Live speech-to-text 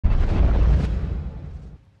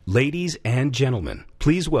Ladies and gentlemen,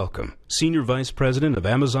 please welcome Senior Vice President of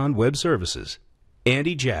Amazon Web Services,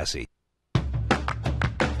 Andy Jassy.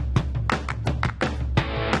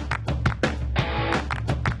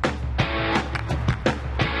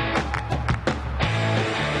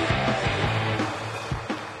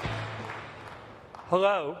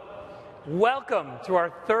 Hello. Welcome to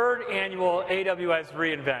our third annual AWS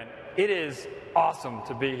Re event. It is awesome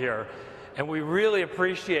to be here, and we really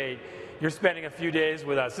appreciate you're spending a few days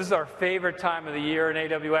with us. This is our favorite time of the year in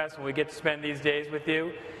AWS when we get to spend these days with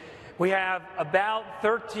you. We have about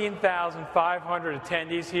 13,500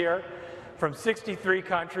 attendees here from 63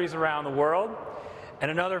 countries around the world,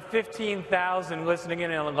 and another 15,000 listening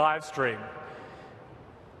in on the live stream.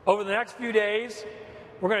 Over the next few days,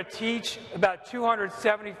 we're going to teach about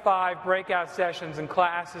 275 breakout sessions and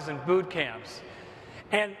classes and boot camps.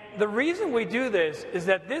 And the reason we do this is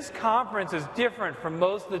that this conference is different from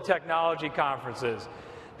most of the technology conferences.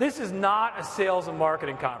 This is not a sales and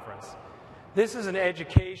marketing conference. This is an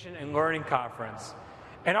education and learning conference.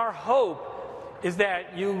 And our hope is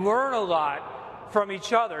that you learn a lot from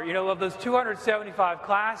each other. You know, of those 275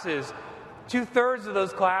 classes, 2/3 of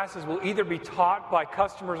those classes will either be taught by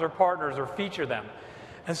customers or partners or feature them.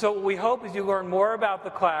 And so what we hope is you learn more about the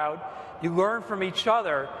cloud, you learn from each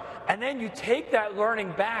other, and then you take that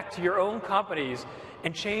learning back to your own companies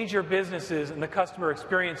and change your businesses and the customer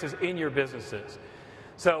experiences in your businesses.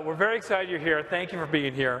 So we're very excited you're here. Thank you for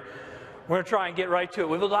being here. We're going to try and get right to it.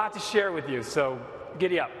 We have a lot to share with you, so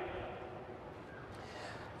giddy up.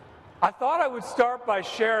 I thought I would start by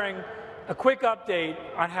sharing a quick update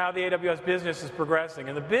on how the AWS business is progressing.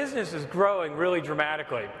 And the business is growing really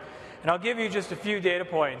dramatically. And I'll give you just a few data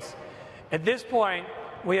points. At this point,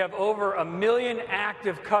 we have over 1 million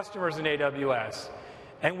active customers in AWS.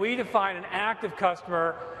 And we define an active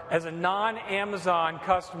customer as a non-Amazon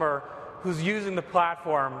customer who's using the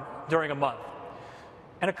platform during a month.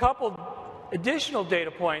 And a couple additional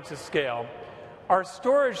data points of scale. Our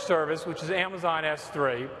storage service, which is Amazon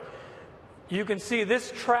S3, you can see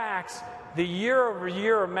this tracks the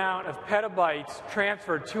year-over-year amount of petabytes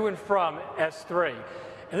transferred to and from S3.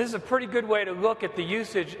 And this is a pretty good way to look at the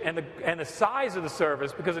usage and the size of the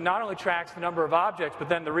service, because it not only tracks the number of objects, but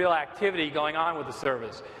then the real activity going on with the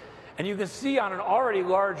service. And you can see on an already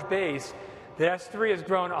large base that S3 has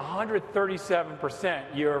grown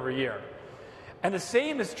 137% year over year. And the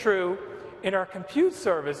same is true in our compute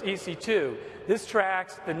service, EC2. This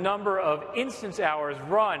tracks the number of instance hours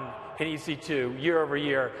run in EC2 year over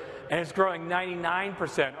year, and it's growing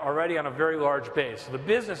 99% already on a very large base. So the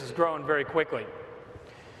business is growing very quickly.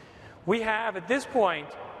 We have, at this point,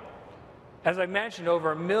 as I mentioned,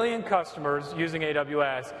 over 1 million customers using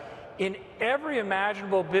AWS in every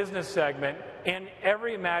imaginable business segment and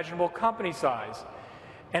every imaginable company size.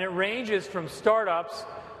 And it ranges from startups,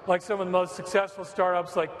 like some of the most successful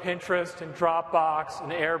startups like Pinterest and Dropbox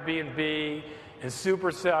and Airbnb and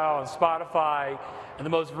Supercell and Spotify, and the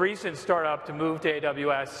most recent startup to move to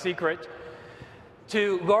AWS, Secret,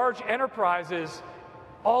 to large enterprises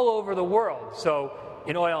all over the world. So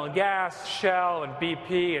in oil and gas, Shell and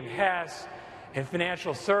BP and Hess, in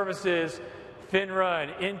financial services, FINRA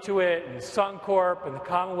and Intuit and Suncorp and the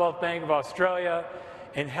Commonwealth Bank of Australia,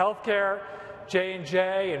 in healthcare,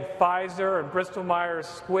 J&J and Pfizer and Bristol Myers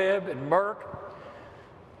Squibb and Merck,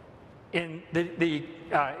 in the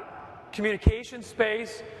communication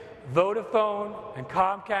space, Vodafone and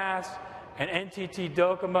Comcast and NTT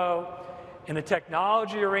Docomo, in the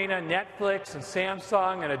technology arena, Netflix and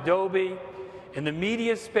Samsung and Adobe, in the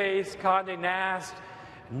media space, Condé Nast,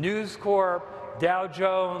 News Corp, Dow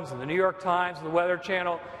Jones, and the New York Times and the Weather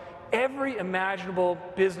Channel. Every imaginable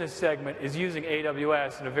business segment is using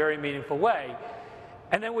AWS in a very meaningful way.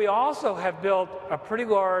 And then we also have built a pretty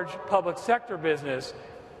large public sector business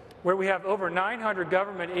where we have over 900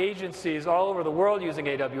 government agencies all over the world using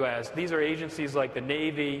AWS. These are agencies like the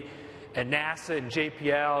Navy and NASA and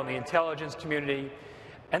JPL and the intelligence community.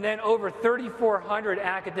 And then over 3,400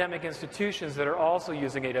 academic institutions that are also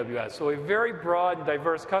using AWS. So a very broad and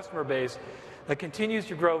diverse customer base that continues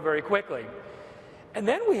to grow very quickly. And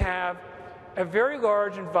then we have a very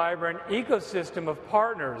large and vibrant ecosystem of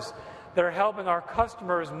partners that are helping our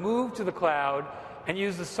customers move to the cloud and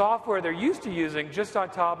use the software they're used to using just on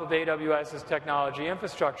top of AWS's technology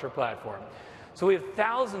infrastructure platform. So we have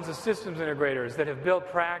thousands of systems integrators that have built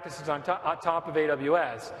practices on top of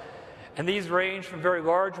AWS. And these range from very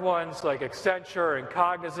large ones like Accenture and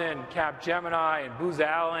Cognizant and Capgemini and Booz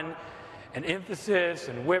Allen and Infosys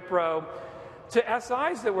and Wipro, to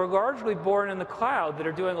SIs that were largely born in the cloud that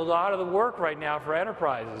are doing a lot of the work right now for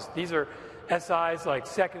enterprises. These are SIs like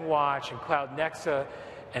Second Watch and Cloud Nexa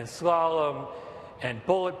and Slalom and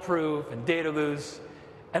bulletproof and data loose.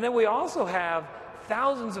 And then we also have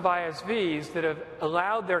thousands of ISVs that have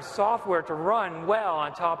allowed their software to run well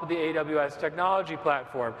on top of the AWS technology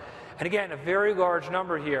platform. And again, a very large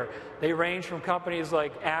number here. They range from companies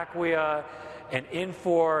like Acquia and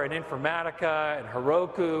Infor and Informatica and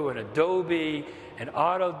Heroku and Adobe and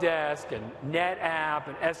Autodesk and NetApp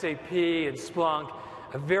and SAP and Splunk,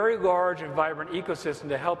 a very large and vibrant ecosystem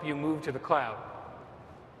to help you move to the cloud.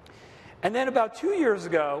 And then about 2 years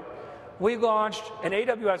ago, we launched an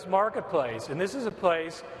AWS Marketplace, and this is a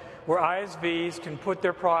place where ISVs can put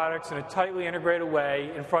their products in a tightly integrated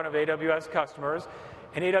way in front of AWS customers,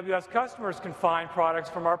 and AWS customers can find products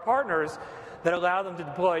from our partners that allow them to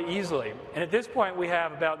deploy easily. And at this point, we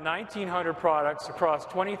have about 1,900 products across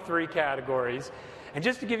 23 categories. And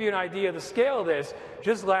just to give you an idea of the scale of this,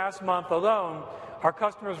 just last month alone, our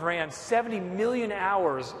customers ran 70 million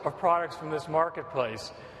hours of products from this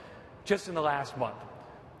marketplace just in the last month.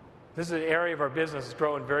 This is an area of our business that's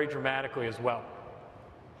growing very dramatically as well.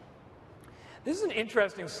 This is an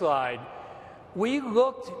interesting slide. We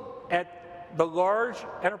looked at the large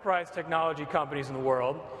enterprise technology companies in the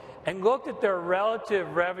world and looked at their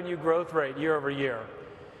relative revenue growth rate year over year.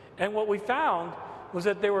 And what we found was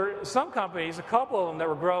that there were some companies, a couple of them, that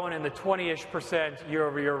were growing in the 20-ish%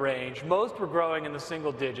 year-over-year range. Most were growing in the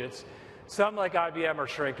single digits. Some, like IBM, are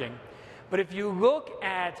shrinking. But if you look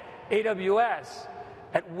at AWS,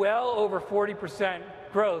 at well over 40%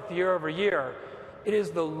 growth year over year, it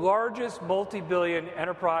is the largest multi-billion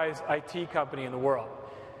enterprise IT company in the world.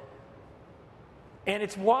 And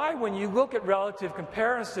it's why when you look at relative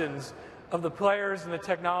comparisons of the players in the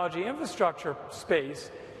technology infrastructure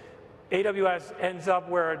space, AWS ends up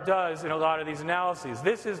where it does in a lot of these analyses.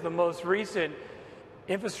 This is the most recent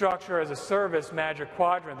infrastructure as a service Magic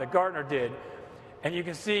Quadrant that Gartner did. And you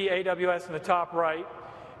can see AWS in the top right,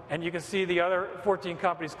 and you can see the other 14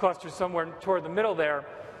 companies clustered somewhere toward the middle there.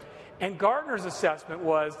 And Gartner's assessment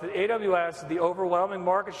was that AWS is the overwhelming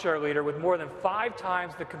market share leader with more than 5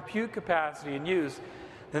 times the compute capacity and use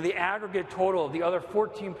than the aggregate total of the other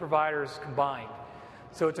 14 providers combined.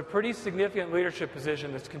 So it's a pretty significant leadership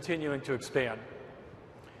position that's continuing to expand.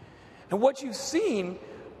 And what you've seen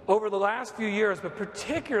over the last few years, but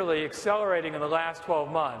particularly accelerating in the last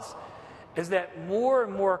 12 months, is that more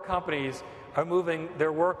and more companies are moving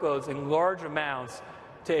their workloads in large amounts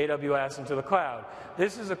to AWS and to the cloud.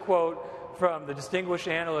 This is a quote from the distinguished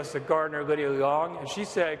analyst at Gartner, Lydia Long, and she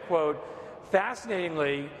said, quote,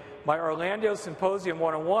 "Fascinatingly, my Orlando Symposium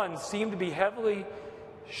 101 seemed to be heavily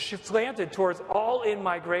slanted towards all-in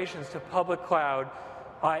migrations to public cloud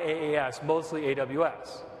IaaS, mostly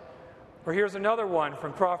AWS." Or here's another one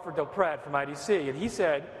from Crawford Del Pret from IDC, and he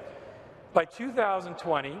said, "By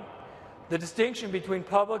 2020, the distinction between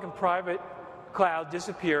public and private cloud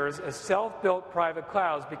disappears as self-built private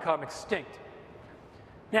clouds become extinct."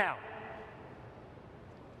 Now,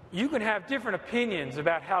 you can have different opinions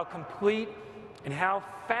about how complete and how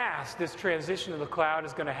fast this transition to the cloud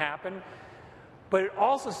is going to happen, but it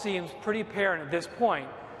also seems pretty apparent at this point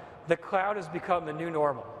that cloud has become the new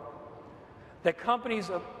normal. That companies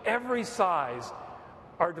of every size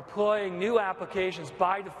are deploying new applications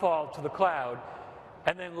by default to the cloud,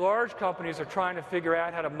 and then large companies are trying to figure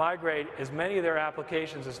out how to migrate as many of their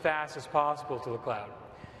applications as fast as possible to the cloud.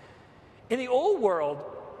 In the old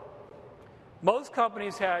world, most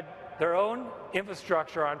companies had their own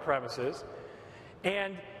infrastructure on premises,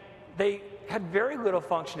 and they had very little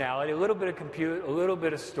functionality, a little bit of compute, a little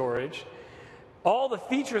bit of storage. All the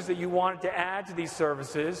features that you wanted to add to these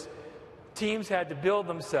services, teams had to build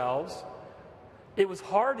themselves. It was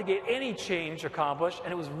hard to get any change accomplished,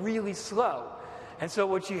 and it was really slow. And so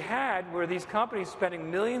what you had were these companies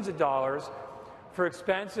spending millions of dollars for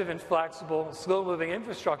expensive and flexible, slow-moving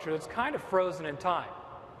infrastructure that's kind of frozen in time.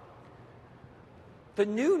 The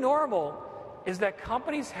new normal is that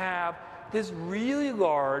companies have this really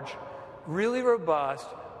large, really robust,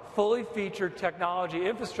 fully featured technology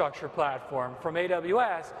infrastructure platform from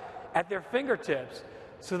AWS at their fingertips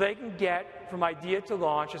so they can get from idea to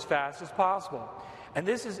launch as fast as possible. And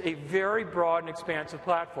this is a very broad and expansive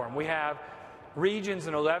platform. We have regions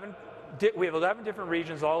in 11 different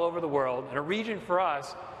regions all over the world, and a region for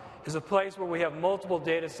us is a place where we have multiple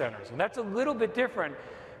data centers. And that's a little bit different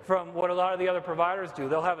from what a lot of the other providers do.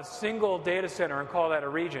 They'll have a single data center and call that a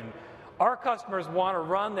region. Our customers want to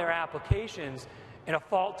run their applications in a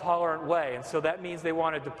fault-tolerant way, and so that means they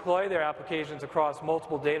want to deploy their applications across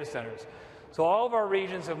multiple data centers. So all of our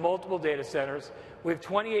regions have multiple data centers. We have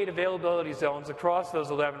 28 availability zones across those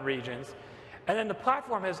 11 regions. And then the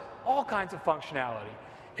platform has all kinds of functionality.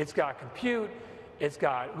 It's got compute, it's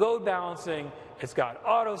got load balancing, it's got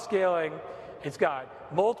auto-scaling, It's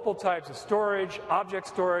got multiple types of storage, object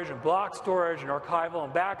storage and block storage and archival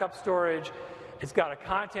and backup storage. It's got a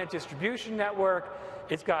content distribution network.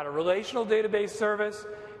 It's got a relational database service.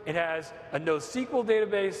 It has a NoSQL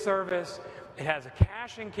database service. It has a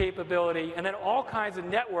caching capability, and then all kinds of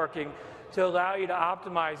networking to allow you to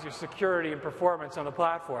optimize your security and performance on the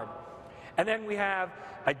platform. And then we have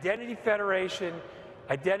identity federation,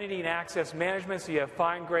 identity and access management, so you have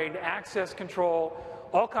fine-grained access control,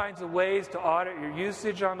 all kinds of ways to audit your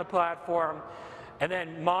usage on the platform, and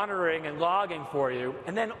then monitoring and logging for you,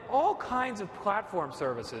 and then all kinds of platform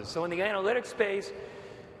services. So in the analytics space,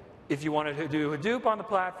 if you want to do Hadoop on the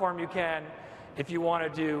platform, you can. If you want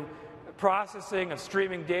to do processing of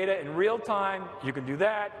streaming data in real time, you can do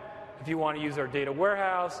that. If you want to use our data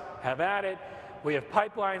warehouse, have at it. We have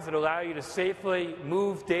pipelines that allow you to safely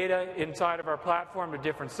move data inside of our platform to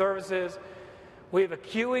different services. We have a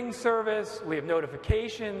queuing service. We have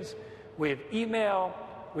notifications. We have email.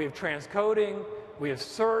 We have transcoding. We have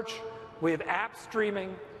search. We have app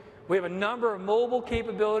streaming. We have a number of mobile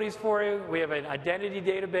capabilities for you. We have an identity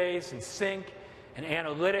database and sync and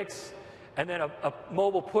analytics, and then a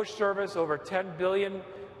mobile push service. Over 10 billion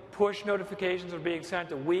push notifications are being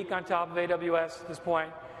sent a week on top of AWS at this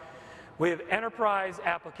point. We have enterprise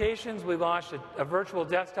applications. We launched a virtual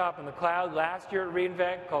desktop in the cloud last year at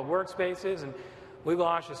reInvent called Workspaces, and we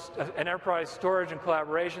launched an enterprise storage and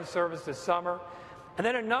collaboration service this summer. And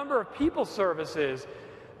then a number of people services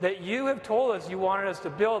that you have told us you wanted us to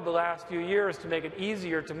build the last few years to make it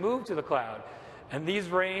easier to move to the cloud. And these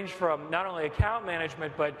range from not only account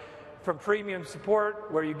management, but from premium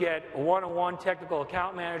support, where you get a one-on-one technical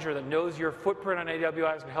account manager that knows your footprint on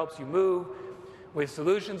AWS and helps you move. We have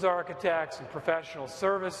solutions architects and professional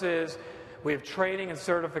services. We have training and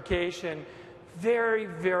certification. Very,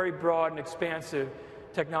 very broad and expansive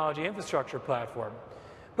technology infrastructure platform.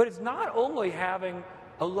 But it's not only having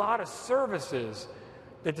a lot of services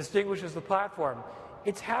that distinguishes the platform.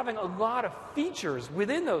 It's having a lot of features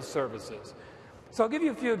within those services. So I'll give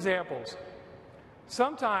you a few examples.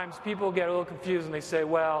 Sometimes people get a little confused and they say,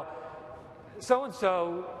 well,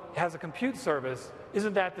 so-and-so has a compute service.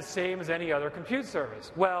 Isn't that the same as any other compute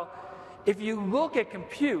service? Well, if you look at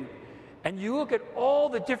compute and you look at all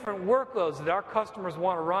the different workloads that our customers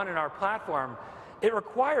want to run in our platform, it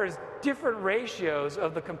requires different ratios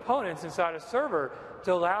of the components inside a server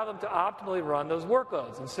to allow them to optimally run those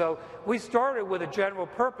workloads. And so we started with a general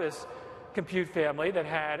purpose compute family that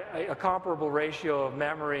had a comparable ratio of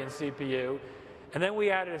memory and CPU. And then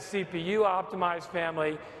we added a CPU optimized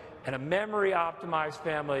family and a memory optimized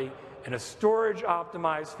family and a storage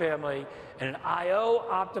optimized family and an I/O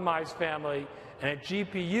optimized family and a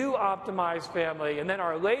GPU optimized family. And then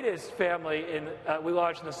our latest family we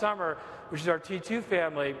launched in the summer, which is our T2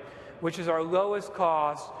 family, which is our lowest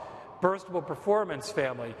cost burstable performance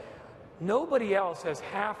family. Nobody else has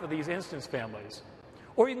half of these instance families.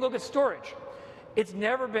 Or you can look at storage. It's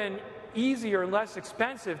never been easier and less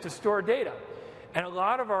expensive to store data. And a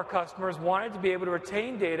lot of our customers wanted to be able to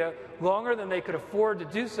retain data longer than they could afford to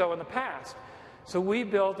do so in the past. So we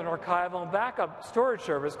built an archival and backup storage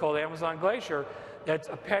service called Amazon Glacier that's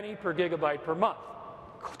a penny per gigabyte per month.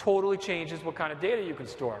 Totally changes what kind of data you can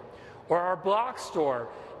store. Or our block store,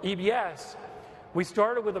 EBS. We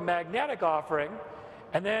started with a magnetic offering,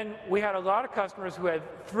 and then we had a lot of customers who had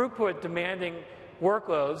throughput demanding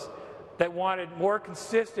workloads that wanted more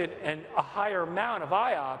consistent and a higher amount of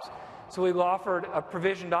IOPS. So we offered a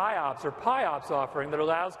provisioned IOPS or PIOPS offering that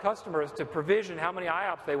allows customers to provision how many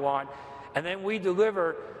IOPS they want, and then we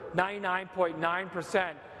deliver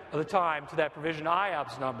 99.9% of the time to that provisioned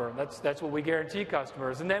IOPS number. That's what we guarantee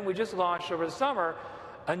customers. And then we just launched over the summer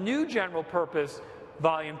a new general purpose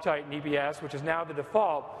volume tighten EBS, which is now the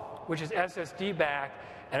default, which is SSD backed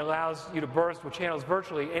and allows you to burst, which handles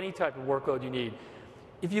virtually any type of workload you need.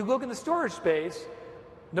 If you look in the storage space,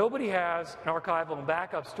 nobody has an archival and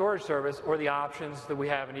backup storage service or the options that we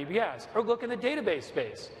have in EBS. Or look in the database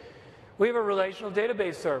space. We have a relational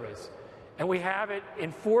database service, and we have it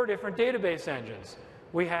in 4 different database engines.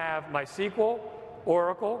 We have MySQL,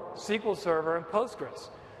 Oracle, SQL Server, and Postgres.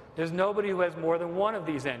 There's nobody who has more than one of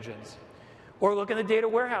these engines. Or look in the data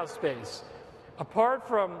warehouse space. Apart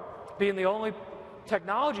from being the only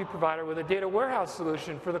technology provider with a data warehouse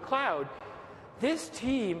solution for the cloud, this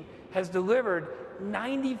team has delivered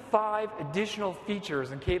 95 additional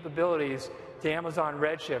features and capabilities to Amazon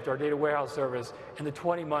Redshift, our data warehouse service, in the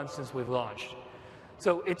 20 months since we've launched.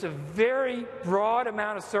 So it's a very broad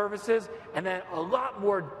amount of services and then a lot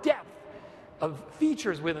more depth of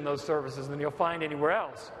features within those services than you'll find anywhere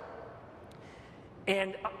else.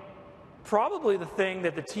 And Probably the thing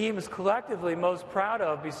that the team is collectively most proud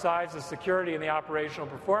of, besides the security and the operational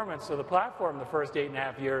performance of the platform in the first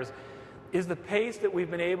 8.5 years, is the pace that we've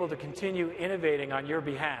been able to continue innovating on your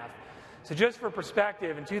behalf. So just for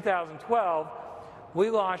perspective, in 2012, we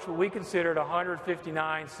launched what we considered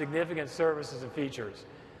 159 significant services and features.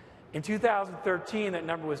 In 2013, that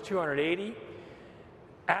number was 280.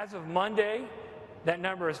 As of Monday, that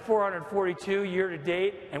number is 442 year to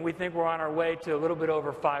date, and we think we're on our way to a little bit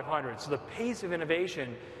over 500. So the pace of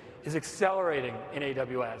innovation is accelerating in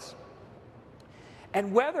AWS.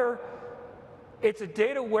 And whether it's a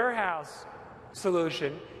data warehouse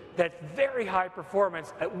solution that's very high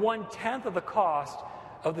performance at 1/10 of the cost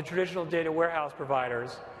of the traditional data warehouse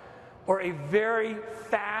providers, or a very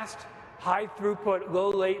fast, high throughput, low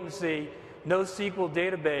latency, NoSQL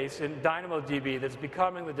database in DynamoDB that's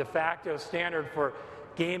becoming the de facto standard for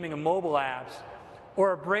gaming and mobile apps,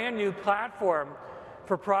 or a brand new platform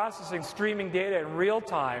for processing streaming data in real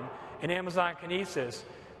time in Amazon Kinesis,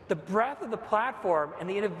 the breadth of the platform and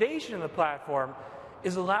the innovation of the platform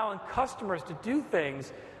is allowing customers to do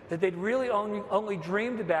things that they'd really only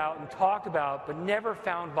dreamed about and talked about but never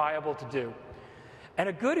found viable to do. And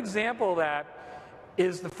a good example of that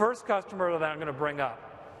is the first customer that I'm going to bring up.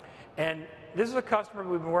 And this is a customer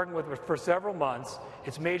we've been working with for several months.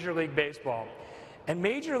 It's Major League Baseball. And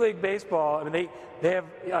Major League Baseball, I mean, they have,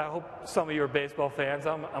 I hope some of you are baseball fans.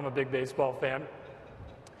 I'm a big baseball fan.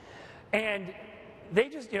 And they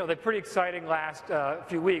just, they're pretty exciting last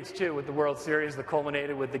few weeks, too, with the World Series that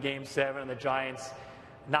culminated with the Game 7 and the Giants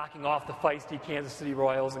knocking off the feisty Kansas City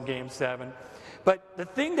Royals in Game 7. But the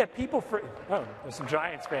thing that people, there's some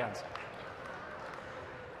Giants fans.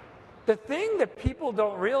 The thing that people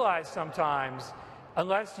don't realize sometimes,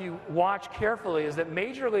 unless you watch carefully, is that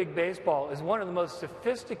Major League Baseball is one of the most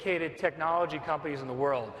sophisticated technology companies in the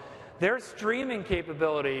world. Their streaming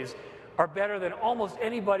capabilities are better than almost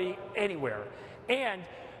anybody anywhere. And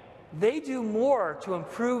they do more to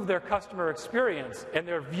improve their customer experience and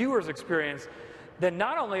their viewers' experience than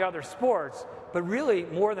not only other sports, but really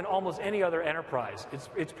more than almost any other enterprise.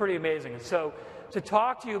 It's pretty amazing. And so to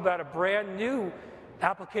talk to you about a brand new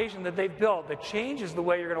application that they've built that changes the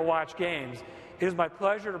way you're going to watch games, it is my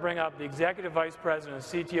pleasure to bring up the Executive Vice President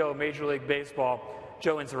and CTO of Major League Baseball,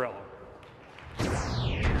 Joe Inzerillo.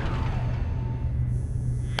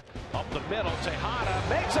 Up the middle, Tejada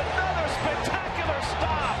makes another spectacular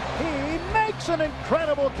stop. He makes an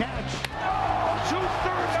incredible catch. Oh,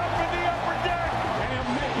 2/3 up in the upper deck. And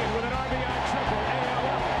he'll make it with an RBI triple.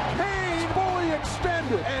 ALL. Kane fully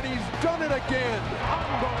extended, and he's done it again.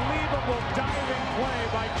 Unbelievable diving play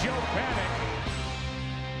by Joe Panic.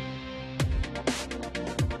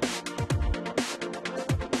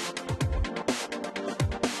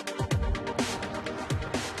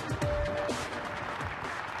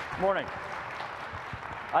 Morning.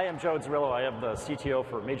 I am Joe Inzerillo. I am the CTO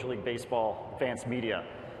for Major League Baseball Advanced Media.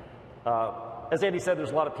 As Andy said,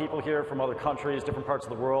 there's a lot of people here from other countries, different parts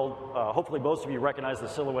of the world. Hopefully most of you recognize the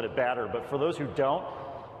silhouetted batter, but for those who don't,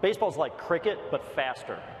 baseball's like cricket, but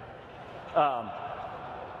faster. I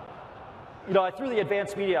threw the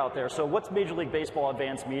advanced media out there, so what's Major League Baseball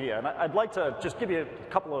Advanced Media? And I'd like to just give you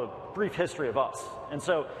a couple of brief history of us. And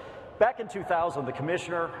so back in 2000, the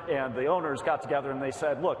commissioner and the owners got together and they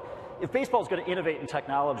said, look, if baseball is going to innovate in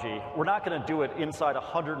technology, we're not going to do it inside a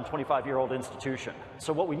 125-year-old institution.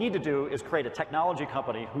 So what we need to do is create a technology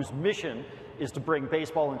company whose mission is to bring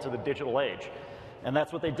baseball into the digital age. And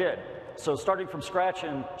that's what they did. So starting from scratch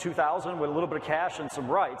in 2000 with a little bit of cash and some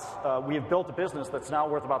rights, we have built a business that's now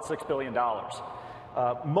worth about $6 billion.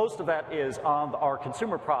 Most of that is on our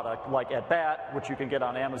consumer product, like At Bat, which you can get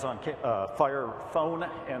on Amazon Fire Phone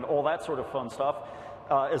and all that sort of fun stuff,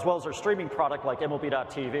 as well as our streaming product like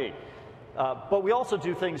MLB.TV. But we also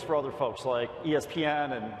do things for other folks like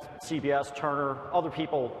ESPN and CBS, Turner, other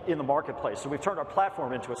people in the marketplace. So we've turned our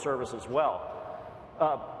platform into a service as well.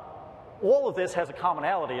 All of this has a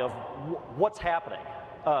commonality of what's happening.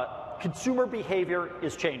 Consumer behavior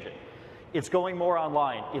is changing. It's going more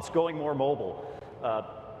online. It's going more mobile.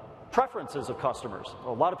 Preferences of customers.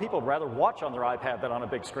 A lot of people would rather watch on their iPad than on a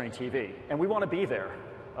big screen TV, and we want to be there.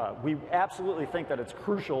 We absolutely think that it's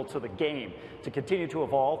crucial to the game to continue to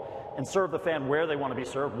evolve and serve the fan where they want to be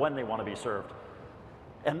served, when they want to be served.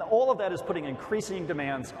 And all of that is putting increasing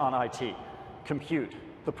demands on IT, compute,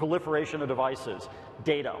 the proliferation of devices,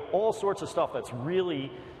 data, all sorts of stuff that's really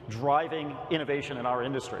driving innovation in our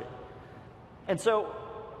industry. And so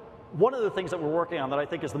one of the things that we're working on that I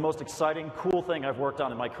think is the most exciting, cool thing I've worked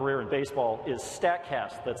on in my career in baseball is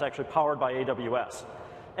StatCast that's actually powered by AWS.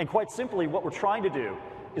 And quite simply, what we're trying to do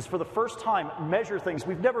is for the first time measure things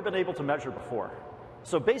we've never been able to measure before.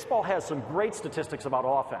 So baseball has some great statistics about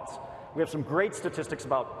offense. We have some great statistics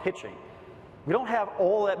about pitching. We don't have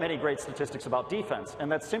all that many great statistics about defense,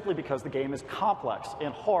 and that's simply because the game is complex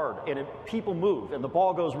and hard, and people move, and the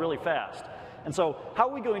ball goes really fast. And so how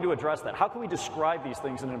are we going to address that? How can we describe these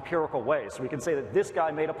things in an empirical way so we can say that this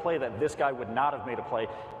guy made a play, that this guy would not have made a play,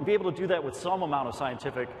 and be able to do that with some amount of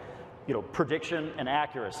scientific prediction and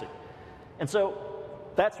accuracy? And so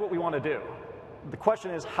that's what we want to do. The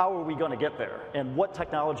question is, how are we going to get there? And what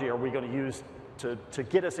technology are we going to use to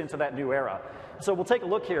get us into that new era? So we'll take a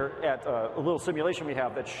look here at a little simulation we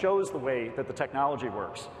have that shows the way that the technology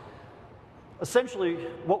works. Essentially,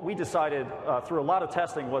 what we decided through a lot of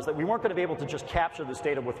testing was that we weren't going to be able to just capture this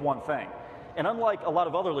data with one thing. And unlike a lot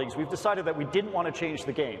of other leagues, we've decided that we didn't want to change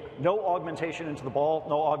the game. No augmentation into the ball,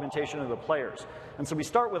 no augmentation into the players. And so we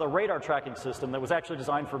start with a radar tracking system that was actually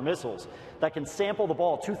designed for missiles that can sample the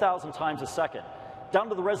ball 2,000 times a second. Down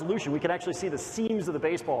to the resolution, we can actually see the seams of the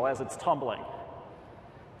baseball as it's tumbling.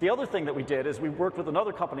 The other thing that we did is we worked with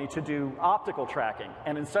another company to do optical tracking.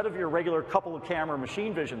 And instead of your regular couple of camera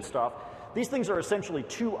machine vision stuff, these things are essentially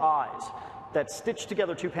two eyes that stitch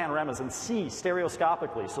together two panoramas and see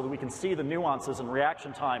stereoscopically so that we can see the nuances and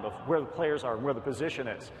reaction time of where the players are and where the position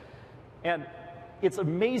is. And it's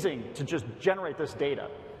amazing to just generate this data.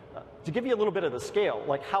 To give you a little bit of the scale,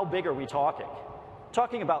 like how big are we talking?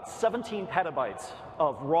 Talking about 17 petabytes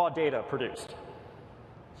of raw data produced.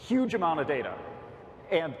 Huge amount of data.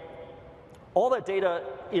 And all that data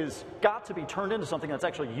is got to be turned into something that's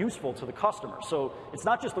actually useful to the customer. So it's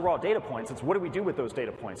not just the raw data points, it's what do we do with those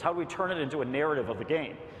data points? How do we turn it into a narrative of the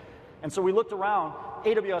game? And so we looked around,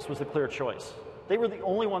 AWS was the clear choice. They were the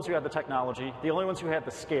only ones who had the technology, the only ones who had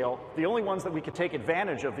the scale, the only ones that we could take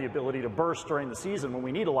advantage of the ability to burst during the season when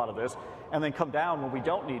we need a lot of this, and then come down when we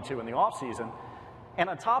don't need to in the off season. And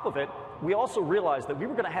on top of it, we also realized that we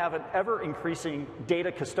were going to have an ever-increasing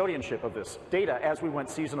data custodianship of this data as we went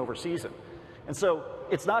season over season. And so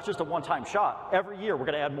it's not just a one-time shot. Every year we're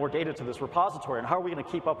going to add more data to this repository, and how are we going to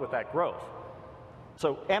keep up with that growth?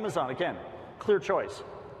 So Amazon, again, clear choice.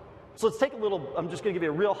 So let's take a little, I'm just going to give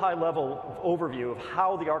you a real high-level overview of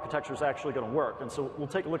how the architecture is actually going to work. And so we'll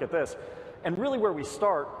take a look at this. And really where we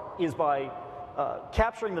start is by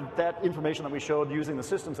capturing that information that we showed using the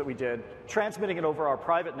systems that we did, transmitting it over our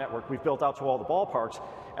private network we've built out to all the ballparks,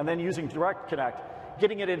 and then using Direct Connect,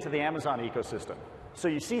 getting it into the Amazon ecosystem. So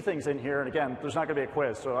you see things in here, and again, there's not going to be a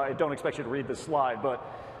quiz, so I don't expect you to read this slide, but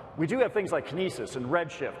we do have things like Kinesis and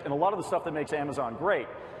Redshift, and a lot of the stuff that makes Amazon great.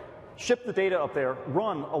 Ship the data up there,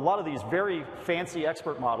 run a lot of these very fancy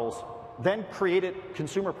expert models, then create it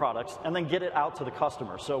consumer products, and then get it out to the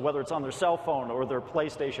customer. So whether it's on their cell phone or their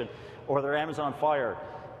PlayStation or their Amazon Fire,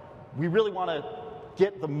 we really want to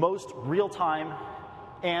get the most real-time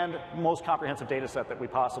and most comprehensive data set that we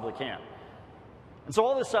possibly can. And so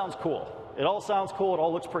all this sounds cool. It all sounds cool. It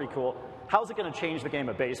all looks pretty cool. How's it going to change the game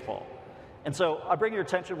of baseball? And so I bring your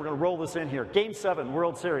attention. We're going to roll this in here. Game 7,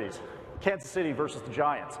 World Series, Kansas City versus the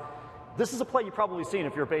Giants. This is a play you've probably seen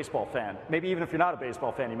if you're a baseball fan. Maybe even if you're not a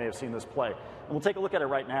baseball fan, you may have seen this play. And we'll take a look at it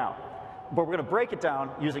right now. But we're going to break it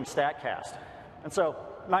down using StatCast. And so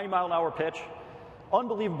 90-mile-an-hour pitch,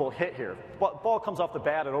 unbelievable hit here. Ball comes off the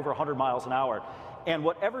bat at over 100 miles an hour. And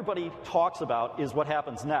what everybody talks about is what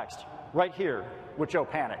happens next, right here with Joe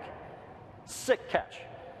Panik. Sick catch.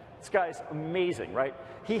 This guy's amazing, right?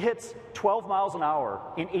 He hits 12 miles an hour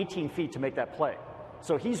in 18 feet to make that play.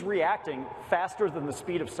 So he's reacting faster than the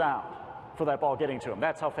speed of sound for that ball getting to him.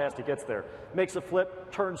 That's how fast he gets there. Makes a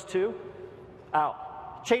flip, turns 2,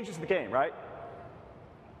 out. Changes the game, right?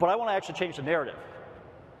 But I want to actually change the narrative.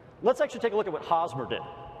 Let's actually take a look at what Hosmer did.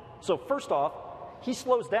 So first off, he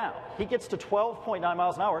slows down. He gets to 12.9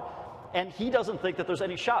 miles an hour, and he doesn't think that there's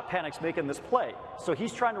any shot Panik's making this play. So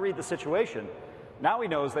he's trying to read the situation. Now he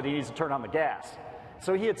knows that he needs to turn on the gas.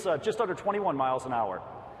 So he hits just under 21 miles an hour.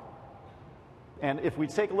 And if we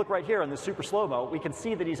take a look right here in the super slow-mo, we can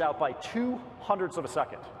see that he's out by 0.02 of a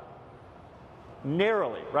second.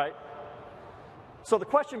 Narrowly, right? So the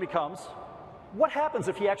question becomes, what happens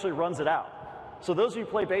if he actually runs it out? So those of you who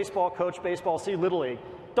play baseball, coach baseball, see Little League,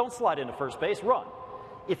 don't slide into first base, run.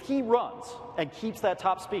 If he runs and keeps that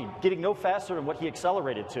top speed, getting no faster than what he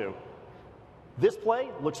accelerated to, this play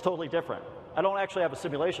looks totally different. I don't actually have a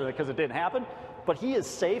simulation of it because it didn't happen, but he is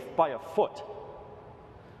safe by a foot.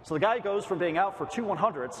 So the guy goes from being out for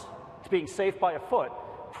 2/100ths to being safe by a foot,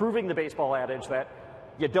 proving the baseball adage that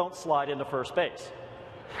you don't slide into first base.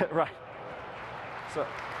 Right.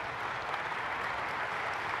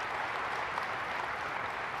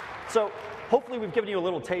 So hopefully we've given you a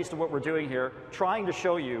little taste of what we're doing here, trying to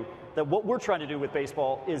show you that what we're trying to do with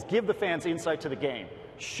baseball is give the fans insight to the game,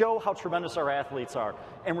 show how tremendous our athletes are.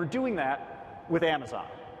 And we're doing that with Amazon.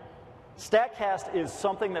 StatCast is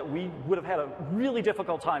something that we would have had a really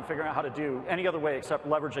difficult time figuring out how to do any other way except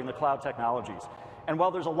leveraging the cloud technologies. And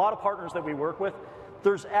while there's a lot of partners that we work with,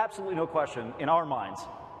 there's absolutely no question in our minds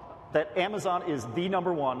that Amazon is the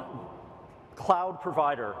 #1 cloud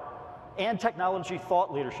provider and technology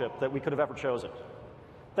thought leadership that we could have ever chosen.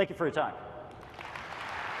 Thank you for your time.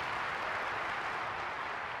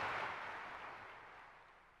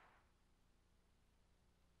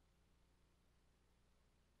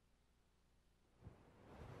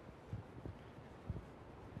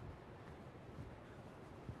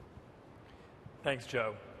 Thanks,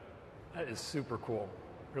 Joe. That is super cool,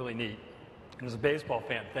 really neat. And as a baseball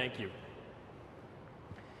fan, thank you.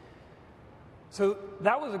 So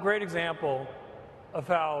that was a great example of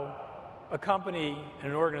how a company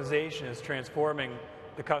and an organization is transforming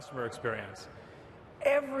the customer experience.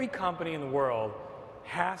 Every company in the world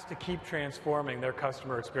has to keep transforming their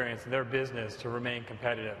customer experience and their business to remain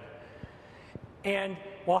competitive. And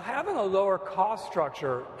while having a lower cost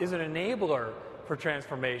structure is an enabler for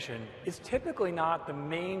transformation, it's typically not the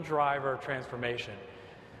main driver of transformation.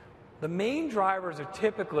 The main drivers are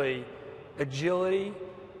typically agility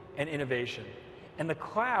and innovation. And the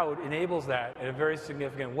cloud enables that in a very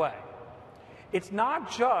significant way. It's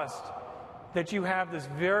not just that you have this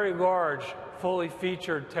very large, fully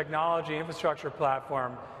featured technology infrastructure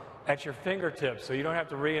platform at your fingertips, so you don't have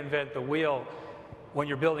to reinvent the wheel when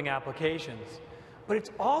you're building applications. But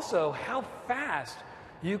it's also how fast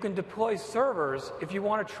you can deploy servers if you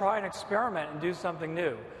want to try and experiment and do something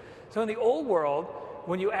new. So in the old world,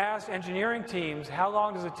 when you ask engineering teams, how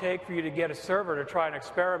long does it take for you to get a server to try and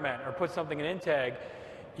experiment or put something in Integ,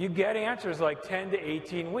 you get answers like 10 to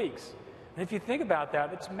 18 weeks. And if you think about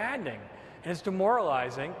that, it's maddening, and it's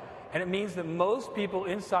demoralizing, and it means that most people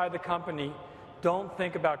inside the company don't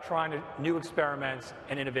think about trying new experiments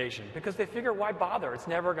and innovation because they figure, why bother? It's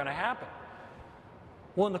never going to happen.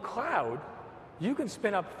 Well, in the cloud, you can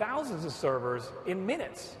spin up thousands of servers in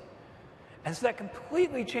minutes. And so that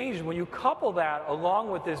completely changes when you couple that along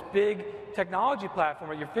with this big technology platform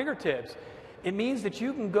at your fingertips. It means that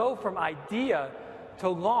you can go from idea to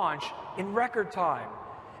launch in record time.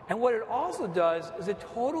 And what it also does is it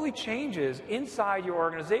totally changes inside your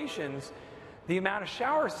organizations the amount of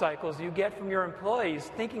shower cycles you get from your employees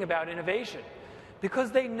thinking about innovation.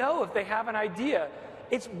 Because they know if they have an idea,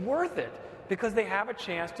 it's worth it because they have a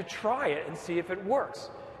chance to try it and see if it works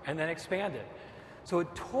and then expand it. So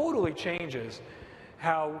it totally changes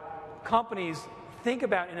how companies think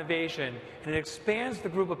about innovation, and it expands the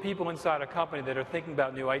group of people inside a company that are thinking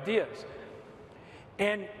about new ideas.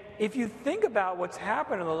 And if you think about what's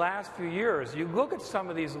happened in the last few years, you look at some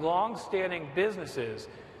of these long-standing businesses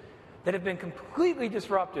that have been completely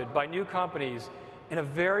disrupted by new companies in a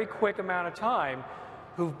very quick amount of time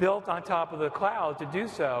who've built on top of the cloud to do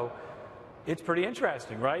so. It's pretty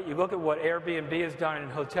interesting, right? You look at what Airbnb has done in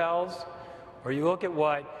hotels, or you look at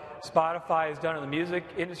what Spotify has done in the music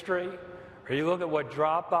industry, or you look at what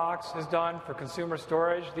Dropbox has done for consumer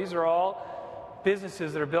storage. These are all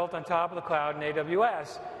businesses that are built on top of the cloud in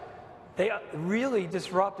AWS. They really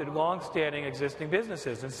disrupted long-standing existing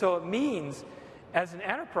businesses. And so it means, as an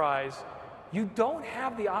enterprise, you don't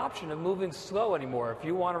have the option of moving slow anymore if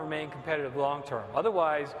you want to remain competitive long-term.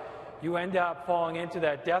 Otherwise, you end up falling into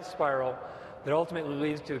that death spiral that ultimately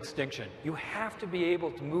leads to extinction. You have to be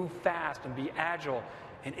able to move fast and be agile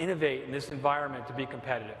and innovate in this environment to be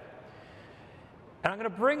competitive. And I'm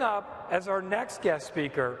going to bring up, as our next guest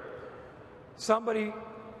speaker, somebody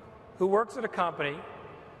who works at a company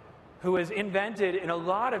who has invented in a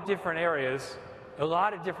lot of different areas, a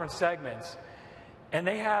lot of different segments, and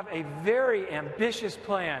they have a very ambitious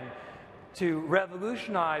plan to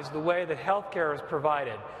revolutionize the way that healthcare is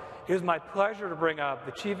provided. It is my pleasure to bring up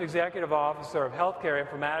the Chief Executive Officer of Healthcare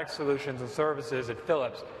Informatics Solutions and Services at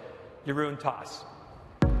Philips, Jeroen Tas.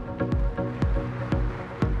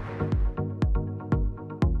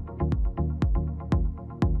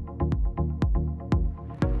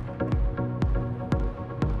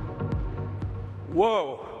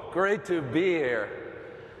 Whoa, great to be here.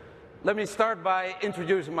 Let me start by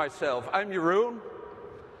introducing myself. I'm Jeroen,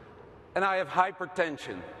 and I have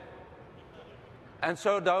hypertension. And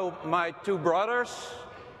so do my two brothers,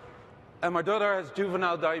 and my daughter has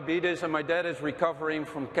juvenile diabetes, and my dad is recovering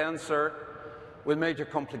from cancer with major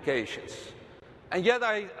complications. And yet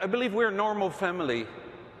I believe we're a normal family.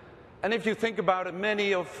 And if you think about it,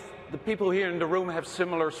 many of the people here in the room have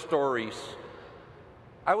similar stories.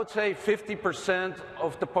 I would say 50%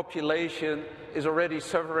 of the population is already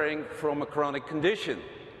suffering from a chronic condition.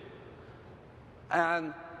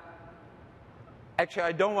 And Actually,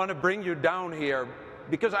 I don't want to bring you down here,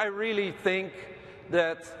 because I really think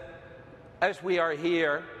that as we are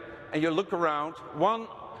here and you look around, 1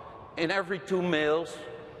 in every 2 males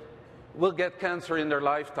will get cancer in their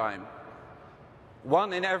lifetime.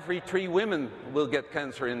 1 in every 3 women will get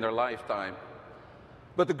cancer in their lifetime.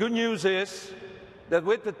 But the good news is that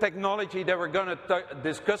with the technology that we're going to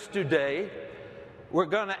discuss today, we're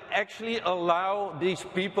going to actually allow these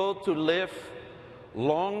people to live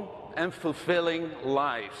long and fulfilling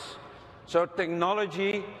lives. So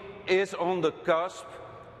technology is on the cusp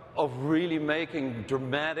of really making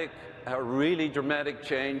a really dramatic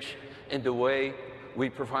change in the way we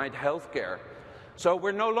provide healthcare. So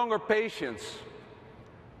we're no longer patients.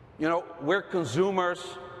 You know, we're consumers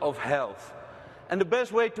of health. And the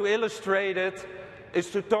best way to illustrate it is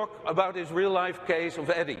to talk about this real-life case of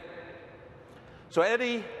Eddie. So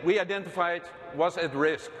Eddie, we identified, was at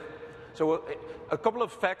risk. So a couple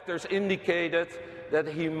of factors indicated that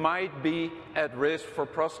he might be at risk for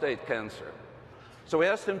prostate cancer. So we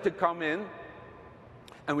asked him to come in,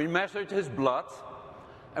 and we measured his blood,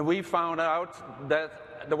 and we found out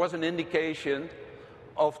that there was an indication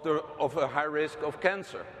of a high risk of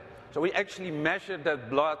cancer. So we actually measured that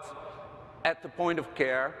blood at the point of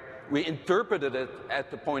care. We interpreted it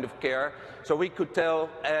at the point of care, so we could tell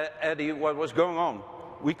Eddie what was going on.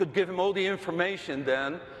 We could give him all the information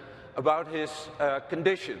then about his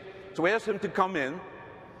condition. So we asked him to come in.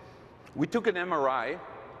 We took an MRI,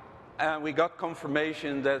 and we got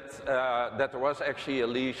confirmation that there was actually a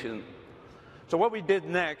lesion. So what we did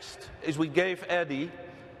next is we gave Eddie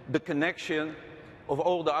the connection of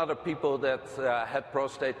all the other people that had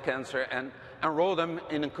prostate cancer and enrolled them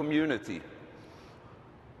in a community.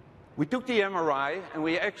 We took the MRI, and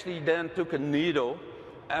we actually then took a needle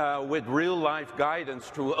with real-life guidance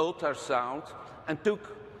through ultrasound and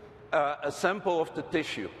took a sample of the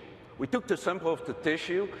tissue. We took the sample of the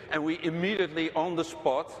tissue, and we immediately on the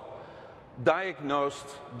spot diagnosed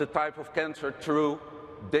the type of cancer through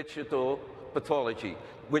digital pathology,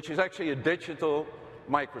 which is actually a digital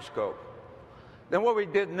microscope. Then what we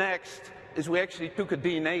did next is we actually took a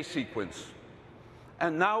DNA sequence.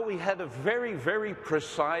 And now we had a very, very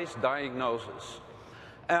precise diagnosis.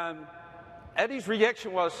 Eddie's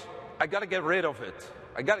reaction was, I got to get rid of it.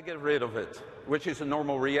 I got to get rid of it, which is a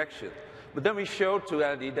normal reaction. But then we showed to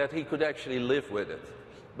Eddie that he could actually live with it.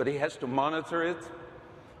 But he has to monitor it,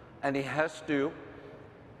 and he has to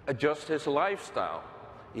adjust his lifestyle.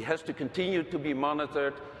 He has to continue to be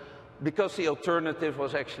monitored, because the alternative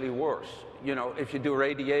was actually worse. You know, if you do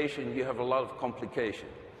radiation, you have a lot of complications.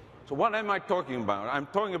 So what am I talking about? I'm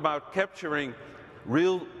talking about capturing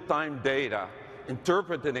real-time data,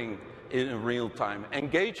 interpreting it in real time,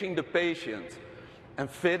 engaging the patient, and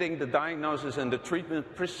fitting the diagnosis and the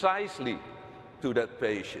treatment precisely to that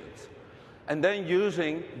patient. And then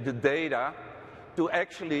using the data to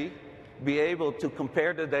actually be able to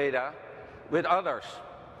compare the data with others.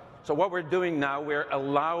 So what we're doing now, we're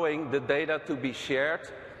allowing the data to be shared,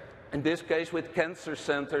 in this case with cancer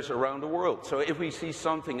centers around the world. So if we see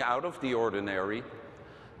something out of the ordinary,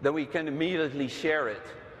 then we can immediately share it.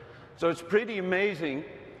 So it's pretty amazing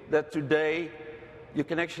that today you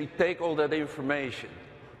can actually take all that information.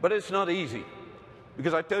 But it's not easy,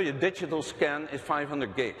 because I tell you, a digital scan is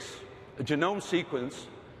 500 gigs. A genome sequence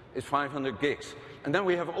is 500 gigs. And then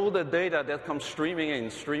we have all the data that comes streaming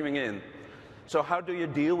in. So how do you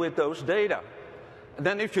deal with those data? And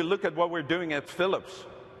then if you look at what we're doing at Philips,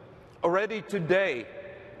 already today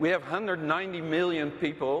we have 190 million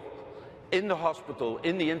people in the hospital,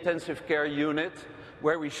 in the intensive care unit,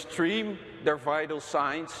 where we stream their vital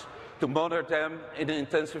signs to monitor them in an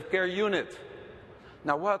intensive care unit.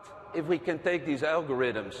 Now what if we can take these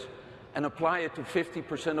algorithms and apply it to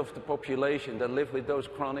 50% of the population that live with those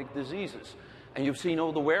chronic diseases? And you've seen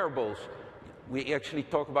all the wearables. We actually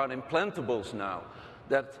talk about implantables now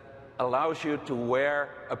that allows you to wear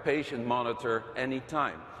a patient monitor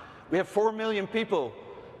anytime. We have 4 million people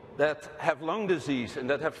that have lung disease and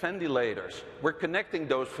that have ventilators. We're connecting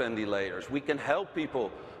those ventilators. We can help people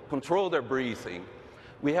control their breathing.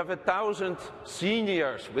 We have 1,000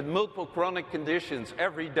 seniors with multiple chronic conditions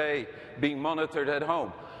every day being monitored at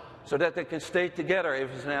home so that they can stay together if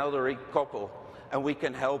it's an elderly couple, and we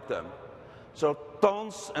can help them. So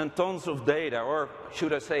tons and tons of data, or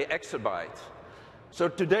should I say exabytes. So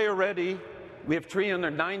today already we have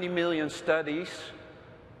 390 million studies,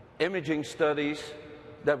 imaging studies,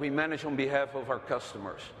 that we manage on behalf of our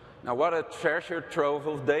customers. Now what a treasure trove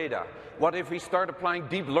of data. What if we start applying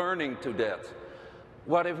deep learning to that?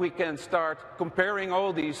 What if we can start comparing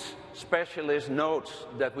all these specialist notes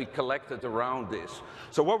that we collected around this?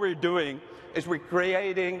 So what we're doing is we're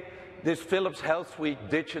creating this Philips Health Suite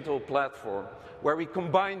digital platform where we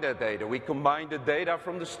combine that data. We combine the data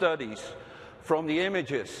from the studies, from the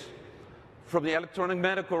images, from the electronic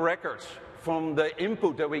medical records, from the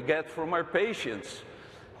input that we get from our patients,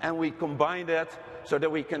 and we combine that so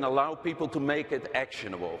that we can allow people to make it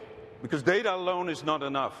actionable. Because data alone is not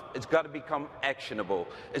enough. It's got to become actionable.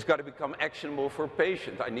 It's got to become actionable for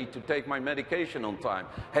patients. I need to take my medication on time.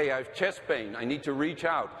 Hey, I have chest pain. I need to reach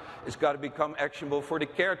out. It's got to become actionable for the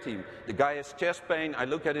care team. The guy has chest pain. I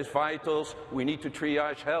look at his vitals. We need to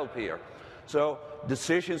triage help here. So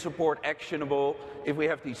decision support actionable. If we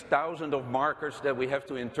have these thousands of markers that we have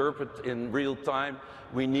to interpret in real time,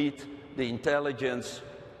 we need the intelligence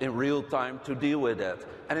in real time to deal with that.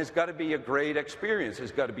 And it's got to be a great experience.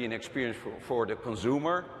 It's got to be an experience for the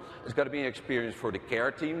consumer. It's got to be an experience for the care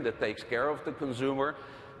team that takes care of the consumer,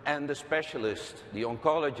 and the specialist, the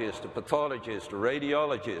oncologist, the pathologist, the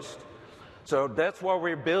radiologist. So that's what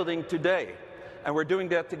we're building today. And we're doing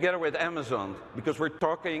that together with Amazon, because we're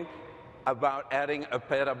talking about adding a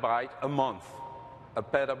petabyte a month. A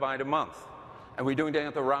petabyte a month. And we're doing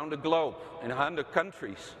that around the globe in 100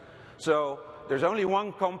 countries. So there's only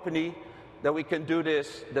one company that we can do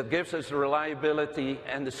this, that gives us the reliability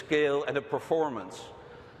and the scale and the performance.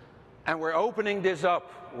 And we're opening this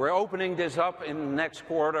up. We're opening this up in the next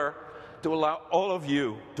quarter to allow all of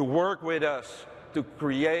you to work with us to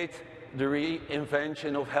create the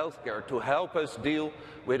reinvention of healthcare, to help us deal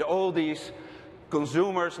with all these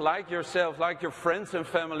consumers like yourself, like your friends and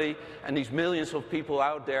family, and these millions of people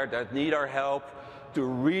out there that need our help to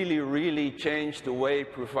really, really change the way we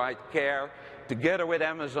provide care. Together with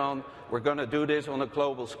Amazon, we're going to do this on a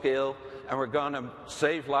global scale, and we're going to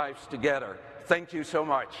save lives together. Thank you so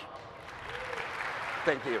much.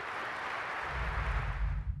 Thank you.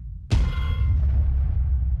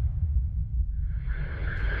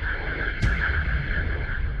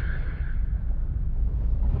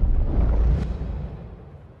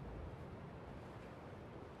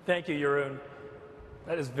 Thank you, Jeroen.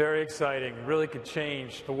 That is very exciting. It really could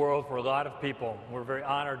change the world for a lot of people. We're very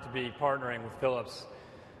honored to be partnering with Philips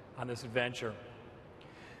on this adventure.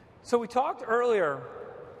 So we talked earlier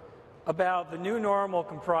about the new normal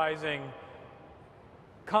comprising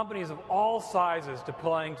companies of all sizes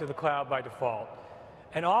deploying to the cloud by default,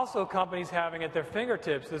 and also companies having at their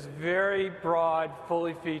fingertips this very broad,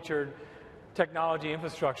 fully featured technology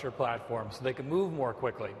infrastructure platform so they can move more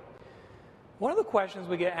quickly. One of the questions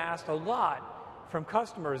we get asked a lot from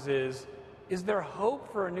customers is there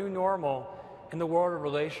hope for a new normal in the world of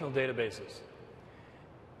relational databases?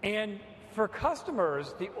 And for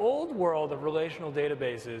customers, the old world of relational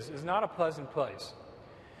databases is not a pleasant place.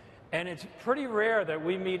 And it's pretty rare that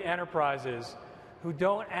we meet enterprises who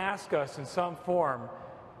don't ask us in some form,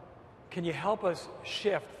 can you help us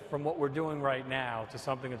shift from what we're doing right now to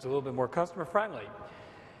something that's a little bit more customer friendly?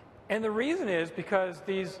 And the reason is because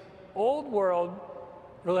these old world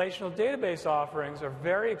relational database offerings are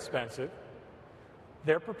very expensive,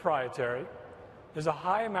 they're proprietary, there's a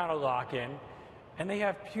high amount of lock-in, and they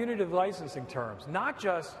have punitive licensing terms, not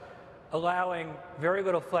just allowing very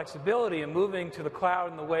little flexibility and moving to the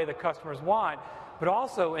cloud in the way that customers want, but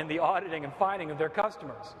also in the auditing and finding of their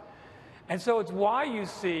customers. And so it's why you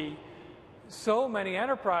see so many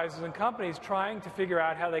enterprises and companies trying to figure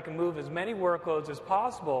out how they can move as many workloads as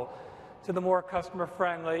possible to the more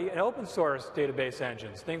customer-friendly and open-source database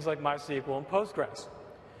engines, things like MySQL and Postgres.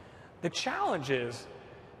 The challenge is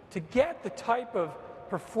to get the type of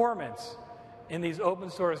performance in these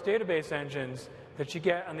open-source database engines that you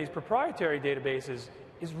get on these proprietary databases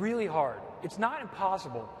is really hard. It's not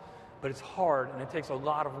impossible, but it's hard, and it takes a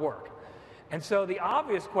lot of work. And so the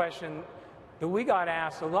obvious question that we got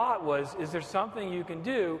asked a lot was, is there something you can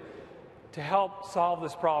do to help solve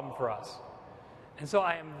this problem for us? And so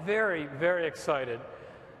I am very, very excited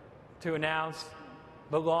to announce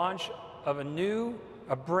the launch of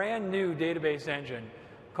a brand new database engine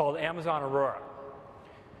called Amazon Aurora.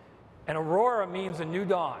 And Aurora means a new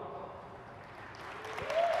dawn.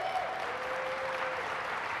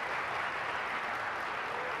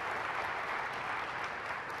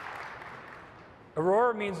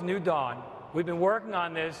 Aurora means new dawn. We've been working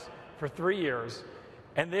on this for 3 years,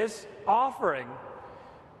 and this offering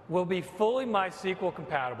will be fully MySQL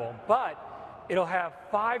compatible, but it'll have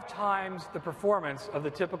 5 times the performance of the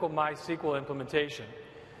typical MySQL implementation.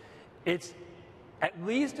 It's at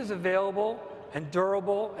least as available and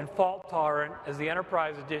durable and fault-tolerant as the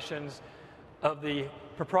enterprise editions of the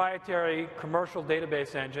proprietary commercial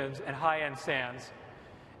database engines and high-end SANs.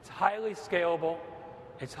 It's highly scalable.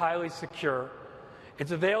 It's highly secure. It's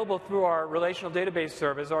available through our relational database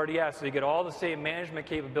service, RDS, so you get all the same management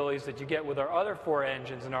capabilities that you get with our other 4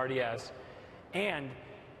 engines in RDS, and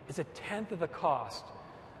it's a tenth of the cost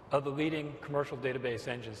of the leading commercial database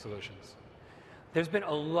engine solutions. There's been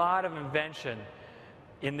a lot of invention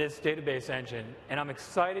in this database engine, and I'm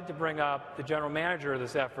excited to bring up the general manager of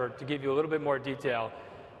this effort to give you a little bit more detail.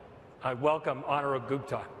 I welcome Anurag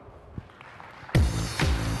Gupta.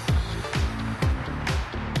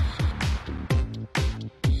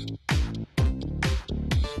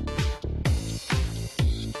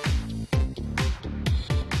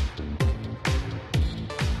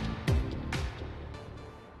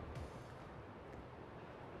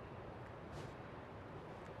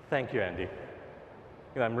 Thank you, Andy.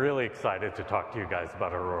 I'm really excited to talk to you guys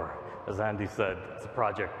about Aurora. As Andy said, it's a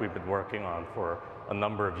project we've been working on for a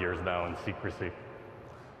number of years now in secrecy.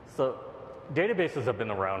 So databases have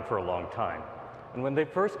been around for a long time. And when they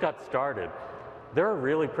first got started, they were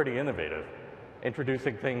really pretty innovative,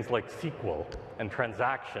 introducing things like SQL and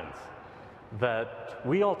transactions that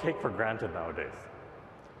we all take for granted nowadays.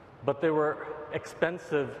 But they were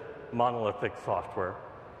expensive monolithic software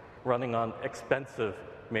running on expensive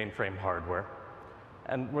mainframe hardware,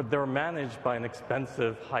 and they were managed by an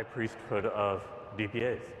expensive high priesthood of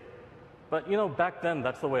DBAs. But you know, back then,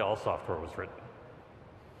 that's the way all software was written.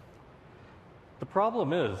 The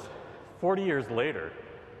problem is, 40 years later,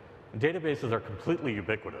 databases are completely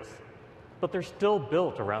ubiquitous, but they're still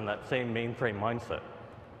built around that same mainframe mindset.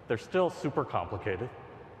 They're still super complicated,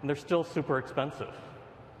 and they're still super expensive.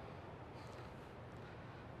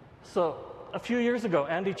 So a few years ago,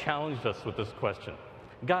 Andy challenged us with this question.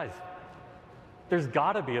 Guys, there's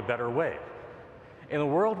got to be a better way. In a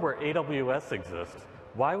world where AWS exists,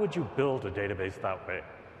 why would you build a database that way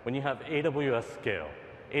when you have AWS scale,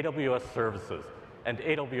 AWS services, and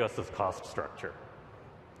AWS's cost structure?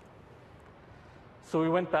 So we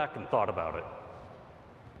went back and thought about it.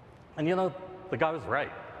 And you know, the guy was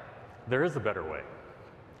right. There is a better way.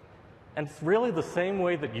 And it's really the same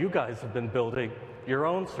way that you guys have been building your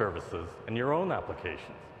own services and your own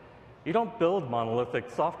applications. You don't build monolithic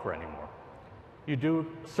software anymore. You do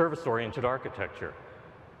service-oriented architecture.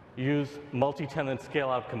 You use multi-tenant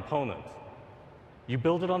scale-out components. You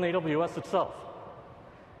build it on AWS itself.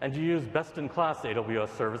 And you use best-in-class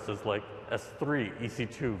AWS services like S3,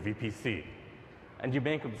 EC2, VPC. And you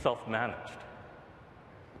make them self-managed.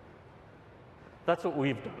 That's what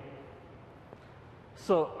we've done.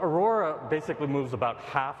 So Aurora basically moves about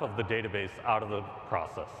half of the database out of the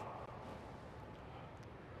process.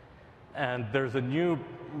 And there's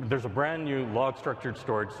a brand new log-structured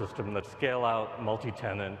storage system that's scale-out,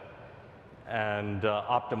 multi-tenant, and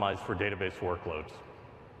optimized for database workloads.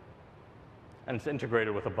 And it's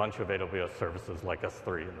integrated with a bunch of AWS services like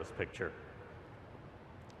S3 in this picture.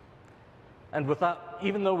 And with that,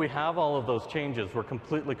 even though we have all of those changes, we're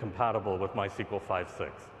completely compatible with MySQL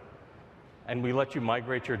 5.6. And we let you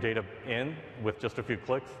migrate your data in with just a few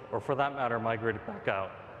clicks, or for that matter, migrate it back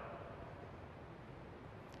out.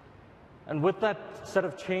 And with that set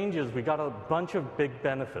of changes, we got a bunch of big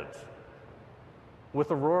benefits. With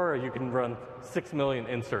Aurora, you can run 6 million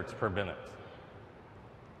inserts per minute,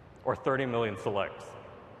 or 30 million selects.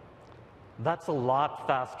 That's a lot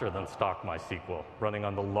faster than stock MySQL, running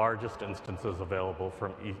on the largest instances available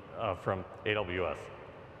from AWS.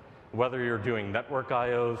 Whether you're doing network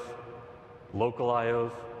IOs, local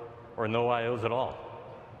IOs, or no IOs at all.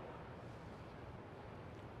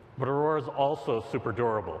 But Aurora is also super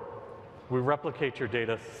durable. We replicate your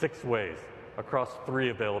data 6 ways across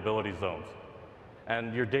 3 availability zones.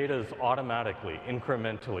 And your data is automatically,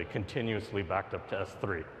 incrementally, continuously backed up to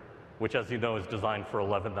S3, which, as you know, is designed for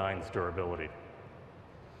 11.9's durability.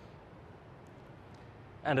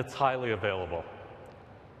 And it's highly available.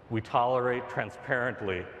 We tolerate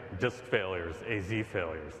transparently disk failures, AZ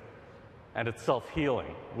failures. And it's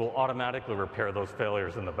self-healing. We'll automatically repair those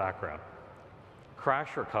failures in the background.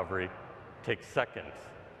 Crash recovery takes seconds.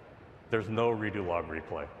 There's no redo log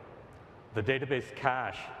replay. The database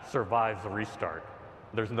cache survives a restart.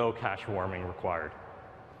 There's no cache warming required.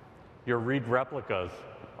 Your read replicas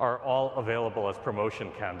are all available as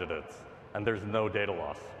promotion candidates, and there's no data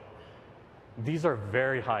loss. These are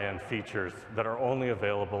very high-end features that are only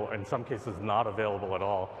available, in some cases not available at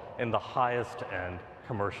all, in the highest-end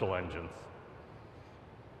commercial engines.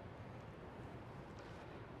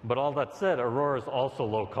 But all that said, Aurora is also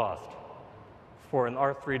low cost. For an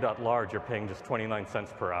R3.large, you're paying just 29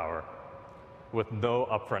 cents per hour with no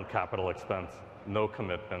upfront capital expense, no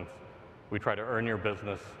commitments. We try to earn your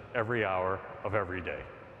business every hour of every day.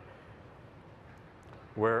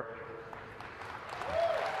 We're,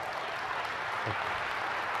 'cause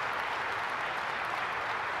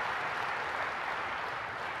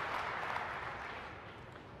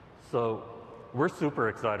So we're super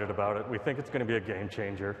excited about it. We think it's going to be a game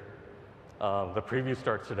changer. The preview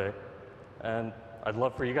starts today, and I'd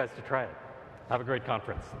love for you guys to try it. Have a great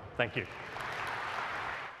conference. Thank you.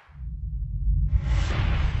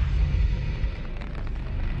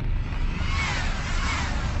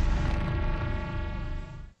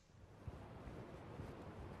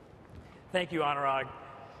 Thank you, Anurag.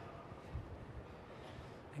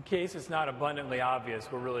 In case it's not abundantly obvious,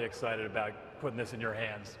 we're really excited about putting this in your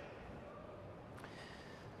hands.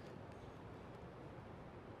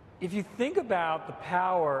 If you think about the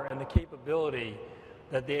power and the capability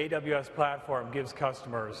that the AWS platform gives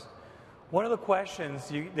customers, one of the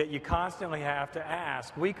questions that you constantly have to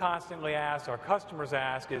ask, we constantly ask, our customers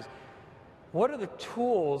ask, is what are the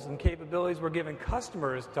tools and capabilities we're giving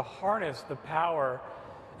customers to harness the power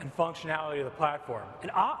and functionality of the platform?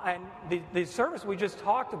 And the service we just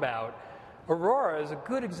talked about, Aurora, is a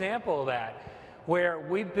good example of that, where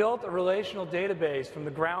we built a relational database from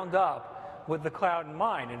the ground up with the cloud in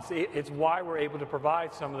mind. It's why we're able to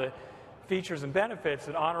provide some of the features and benefits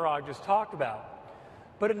that Anurag just talked about.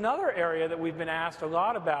 But another area that we've been asked a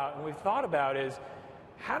lot about and we've thought about is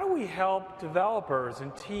how do we help developers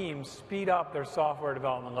and teams speed up their software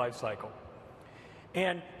development lifecycle?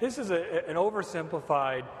 And this is an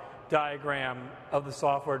oversimplified diagram of the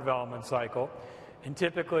software development cycle. And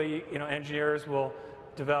typically, engineers will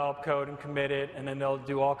develop code and commit it, and then they'll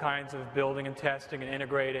do all kinds of building and testing and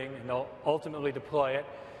integrating, and they'll ultimately deploy it.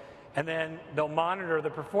 And then they'll monitor the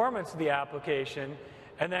performance of the application,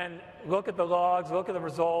 and then look at the logs, look at the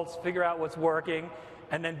results, figure out what's working,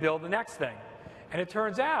 and then build the next thing. And it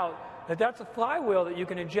turns out that that's a flywheel that you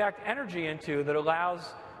can inject energy into that allows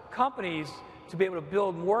companies to be able to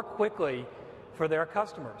build more quickly for their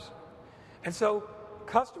customers. And so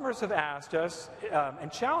customers have asked us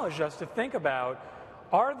and challenged us to think about,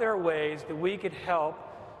 are there ways that we could help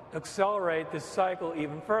accelerate this cycle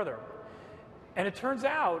even further? And it turns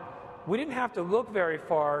out we didn't have to look very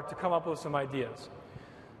far to come up with some ideas.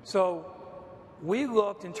 So we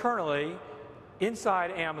looked internally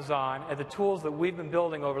inside Amazon at the tools that we've been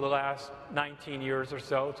building over the last 19 years or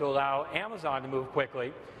so to allow Amazon to move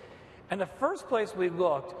quickly. And the first place we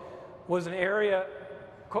looked was the area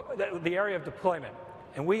of deployment.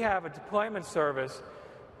 And we have a deployment service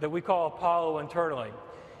that we call Apollo internally.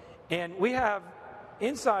 And we have,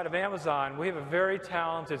 inside of Amazon, we have a very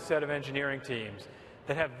talented set of engineering teams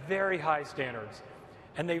that have very high standards.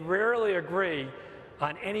 And they rarely agree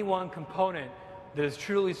on any one component that is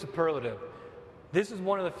truly superlative. This is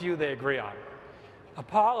one of the few they agree on.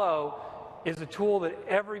 Apollo is a tool that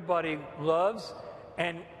everybody loves,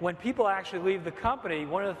 and when people actually leave the company,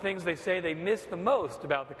 one of the things they say they miss the most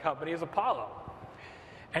about the company is Apollo.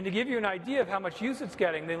 And to give you an idea of how much use it's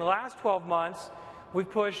getting, in the last 12 months, we've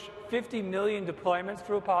pushed 50 million deployments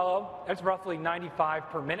through Apollo. That's roughly 95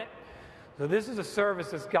 per minute. So this is a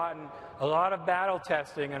service that's gotten a lot of battle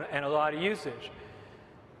testing and a lot of usage.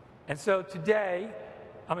 And so today,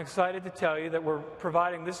 I'm excited to tell you that we're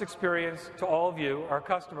providing this experience to all of you, our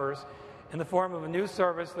customers, in the form of a new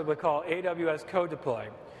service that we call AWS Code Deploy,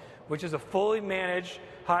 which is a fully managed,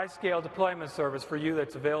 high-scale deployment service for you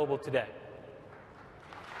that's available today.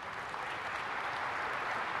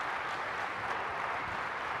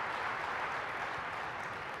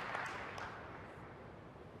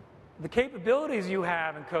 The capabilities you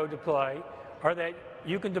have in Code Deploy are that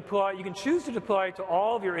you can choose to deploy to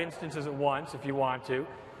all of your instances at once if you want to,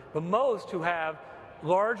 but most who have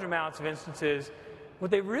large amounts of instances, what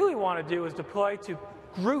they really want to do is deploy to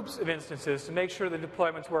groups of instances to make sure the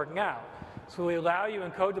deployment's working out. So we allow you in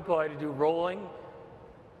Code Deploy to do rolling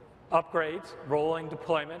upgrades, rolling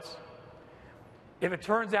deployments. If it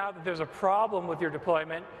turns out that there's a problem with your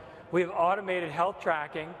deployment, we have automated health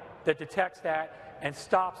tracking that detects that and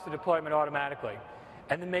stops the deployment automatically.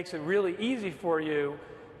 And then makes it really easy for you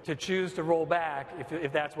to choose to roll back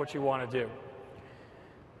if that's what you want to do.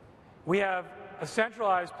 We have a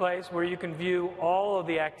centralized place where you can view all of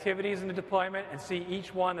the activities in the deployment and see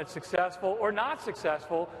each one that's successful or not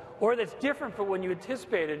successful, or that's different from when you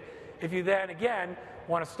anticipated if you then, again,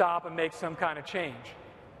 want to stop and make some kind of change.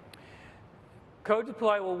 Code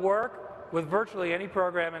Deploy will work with virtually any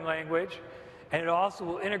programming language, and it also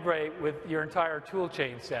will integrate with your entire tool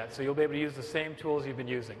chain set, so you'll be able to use the same tools you've been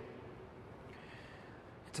using.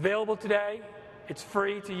 It's available today. It's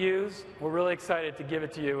free to use. We're really excited to give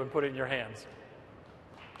it to you and put it in your hands.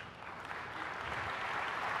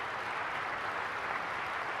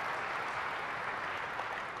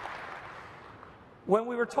 When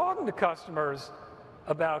we were talking to customers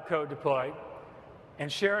about Code Deploy and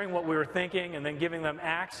sharing what we were thinking and then giving them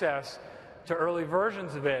access to early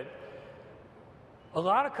versions of it, a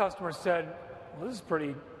lot of customers said, well, this is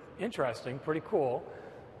pretty interesting, pretty cool.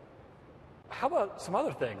 How about some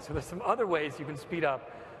other things? So there's some other ways you can speed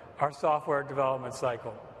up our software development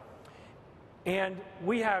cycle. And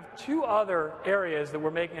we have two other areas that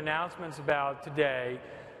we're making announcements about today,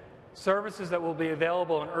 services that will be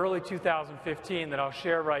available in early 2015 that I'll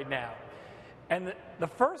share right now. And the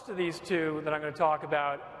first of these two that I'm going to talk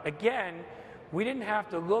about, again, we didn't have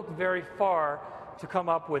to look very far to come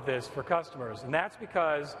up with this for customers. And that's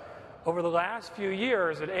because over the last few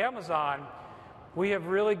years at Amazon, we have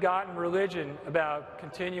really gotten religion about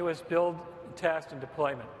continuous build, test, and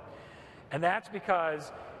deployment. And that's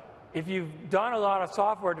because if you've done a lot of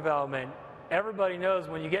software development, everybody knows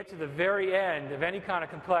when you get to the very end of any kind of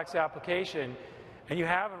complex application and you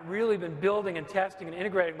haven't really been building and testing and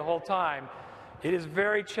integrating the whole time, it is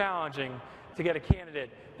very challenging to get a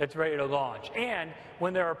candidate that's ready to launch. And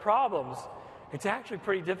when there are problems, it's actually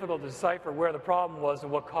pretty difficult to decipher where the problem was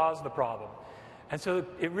and what caused the problem. And so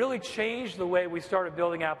it really changed the way we started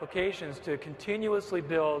building applications to continuously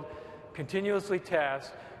build, continuously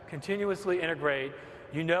test, continuously integrate.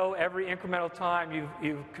 You know every incremental time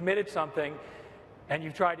you've committed something and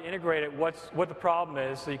you've tried to integrate it, what the problem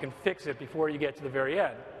is so you can fix it before you get to the very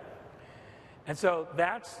end. And so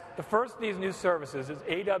that's the first of these new services is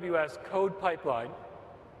AWS Code Pipeline.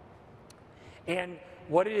 And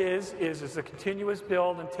what it is it's a continuous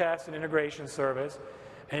build and test and integration service,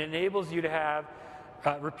 and it enables you to have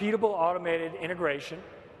repeatable automated integration.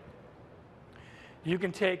 You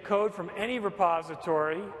can take code from any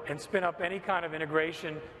repository and spin up any kind of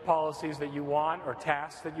integration policies that you want or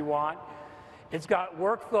tasks that you want. It's got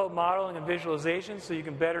workflow modeling and visualization so you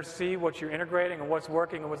can better see what you're integrating and what's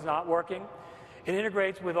working and what's not working. It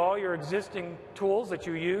integrates with all your existing tools that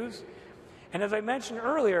you use. And as I mentioned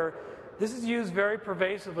earlier, this is used very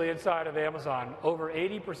pervasively inside of Amazon. Over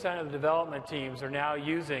 80% of the development teams are now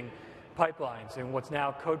using pipelines in what's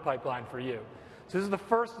now Code Pipeline for You. So this is the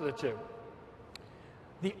first of the two.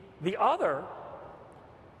 The other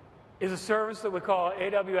is a service that we call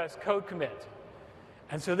AWS Code Commit.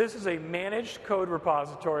 And so this is a managed code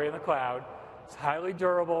repository in the cloud. It's highly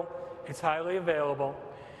durable. It's highly available.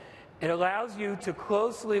 It allows you to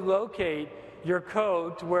closely locate your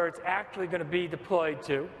code to where it's actually going to be deployed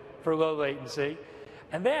to for low latency.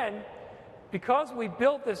 And then, because we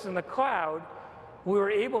built this in the cloud, we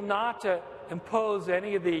were able not to impose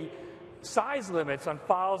any of the size limits on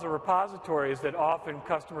files or repositories that often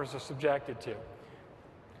customers are subjected to.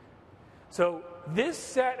 So this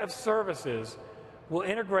set of services will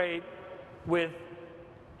integrate with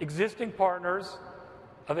existing partners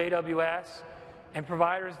of AWS and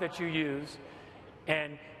providers that you use,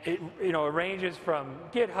 and it ranges from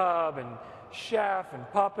GitHub and Chef and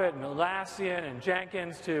Puppet and Atlassian and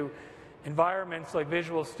Jenkins to environments like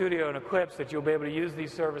Visual Studio and Eclipse that you'll be able to use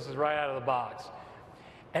these services right out of the box.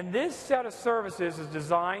 And this set of services is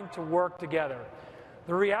designed to work together.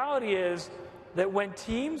 The reality is that when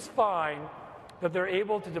teams find that they're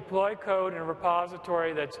able to deploy code in a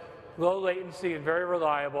repository that's low latency and very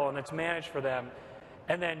reliable and that's managed for them,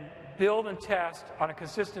 and then build and test on a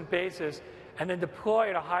consistent basis, and then deploy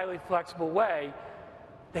in a highly flexible way,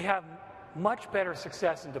 they have much better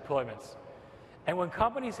success in deployments. And when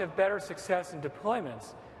companies have better success in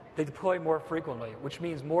deployments, they deploy more frequently, which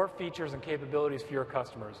means more features and capabilities for your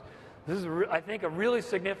customers. This is, I think, a really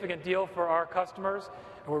significant deal for our customers,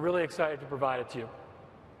 and we're really excited to provide it to you.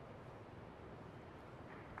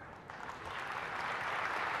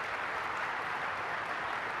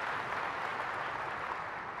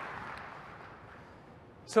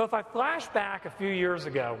 So if I flash back a few years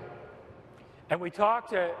ago, and we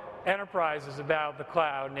talked to enterprises about the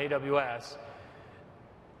cloud and AWS,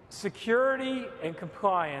 security and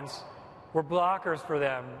compliance were blockers for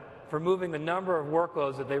them for moving the number of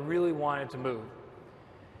workloads that they really wanted to move.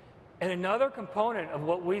 And another component of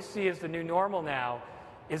what we see as the new normal now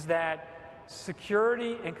is that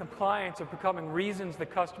security and compliance are becoming reasons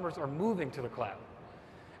that customers are moving to the cloud.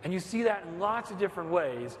 And you see that in lots of different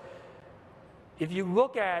ways. If you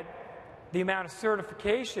look at the amount of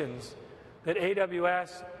certifications that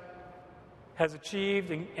AWS has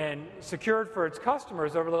achieved and secured for its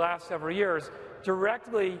customers over the last several years,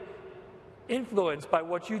 directly influenced by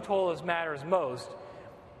what you told us matters most,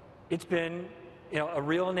 it's been a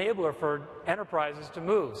real enabler for enterprises to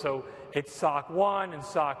move. So it's SOC 1 and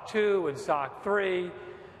SOC 2 and SOC 3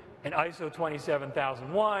 and ISO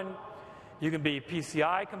 27001. You can be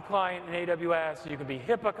PCI compliant in AWS. You can be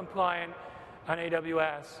HIPAA compliant on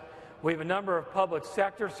AWS. We have a number of public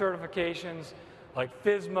sector certifications like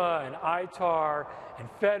FISMA and ITAR and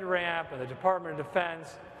FedRAMP and the Department of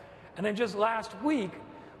Defense. And then just last week,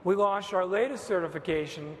 we launched our latest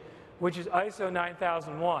certification, which is ISO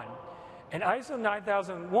 9001. And ISO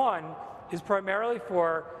 9001 is primarily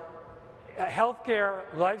for healthcare,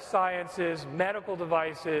 life sciences, medical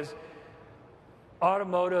devices,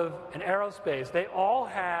 automotive, and aerospace. They all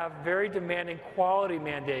have very demanding quality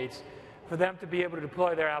mandates for them to be able to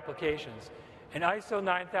deploy their applications. And ISO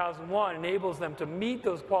 9001 enables them to meet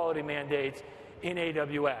those quality mandates in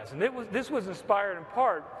AWS. And this was inspired in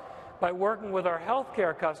part by working with our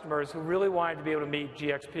healthcare customers who really wanted to be able to meet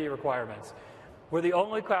GxP requirements. We're the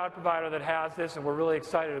only cloud provider that has this, and we're really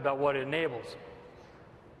excited about what it enables.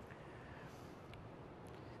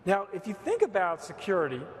 Now, if you think about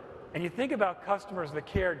security, and you think about customers that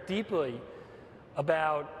care deeply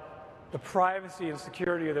about the privacy and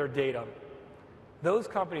security of their data, those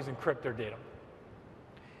companies encrypt their data.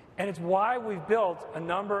 And it's why we've built a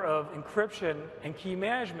number of encryption and key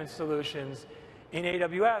management solutions in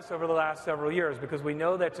AWS over the last several years, because we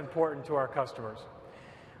know that's important to our customers.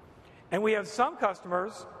 And we have some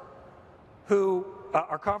customers who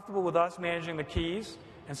are comfortable with us managing the keys,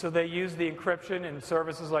 and so they use the encryption in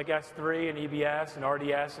services like S3 and EBS and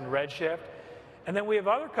RDS and Redshift. And then we have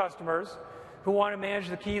other customers who want to manage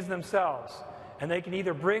the keys themselves. And they can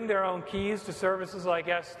either bring their own keys to services like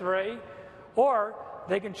S3, or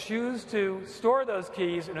they can choose to store those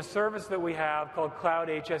keys in a service that we have called Cloud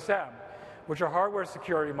HSM, which are hardware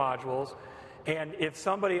security modules. And if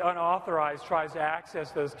somebody unauthorized tries to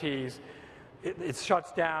access those keys, it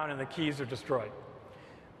shuts down and the keys are destroyed.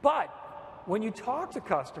 But when you talk to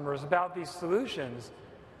customers about these solutions,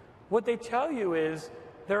 what they tell you is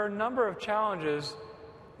there are a number of challenges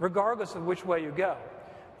regardless of which way you go.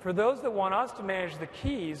 For those that want us to manage the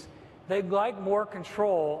keys, they'd like more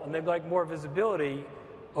control and they'd like more visibility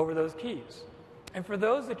over those keys. And for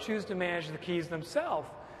those that choose to manage the keys themselves,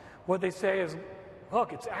 what they say is,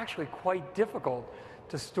 look, it's actually quite difficult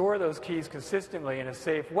to store those keys consistently in a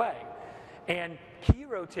safe way. And key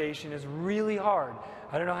rotation is really hard.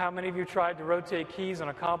 I don't know how many of you tried to rotate keys on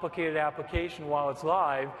a complicated application while it's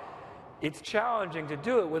live. It's challenging to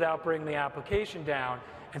do it without bringing the application down.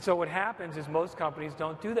 And so what happens is most companies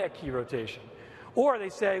don't do that key rotation. Or they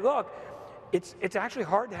say, look, it's actually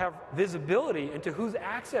hard to have visibility into who's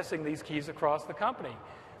accessing these keys across the company.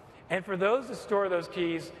 And for those that store those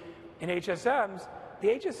keys in HSMs, the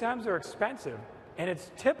HSMs are expensive. And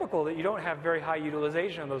it's typical that you don't have very high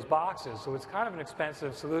utilization of those boxes, so it's kind of an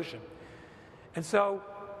expensive solution. And so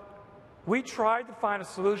we tried to find a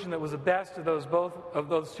solution that was the best of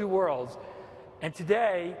those two worlds. And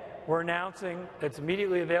today, we're announcing that's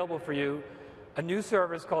immediately available for you a new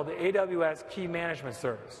service called the AWS Key Management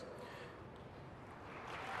Service.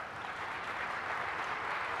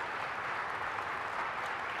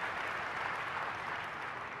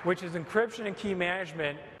 Which is encryption and key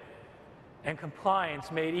management and compliance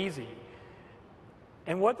made easy.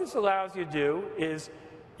 And what this allows you to do is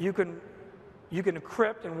you can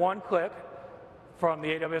encrypt in one click from the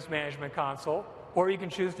AWS Management Console, or you can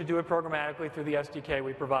choose to do it programmatically through the SDK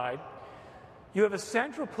we provide. You have a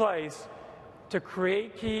central place to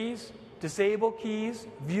create keys, disable keys,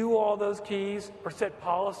 view all those keys, or set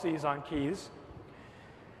policies on keys.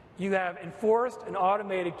 You have enforced and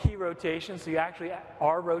automated key rotation, so you actually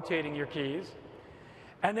are rotating your keys.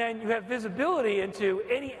 And then you have visibility into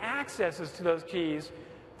any accesses to those keys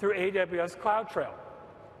through AWS CloudTrail.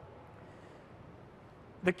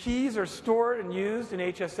 The keys are stored and used in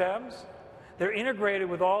HSMs. They're integrated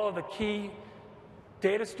with all of the key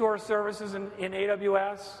data store services in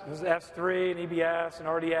AWS. There's S3 and EBS and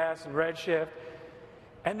RDS and Redshift.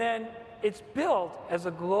 And then it's built as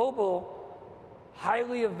a global,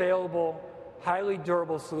 highly available, highly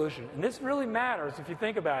durable solution. And this really matters if you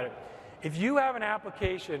think about it. If you have an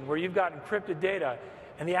application where you've got encrypted data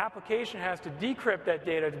and the application has to decrypt that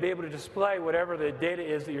data to be able to display whatever the data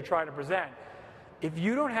is that you're trying to present, if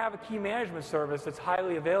you don't have a key management service that's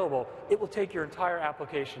highly available, it will take your entire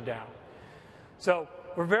application down. So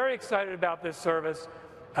we're very excited about this service.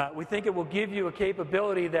 We think it will give you a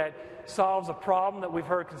capability that solves a problem that we've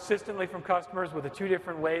heard consistently from customers with the two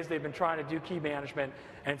different ways they've been trying to do key management,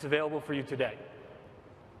 and it's available for you today.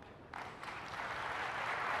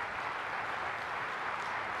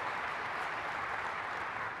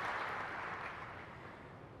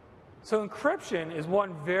 So encryption is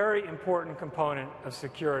one very important component of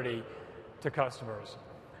security to customers.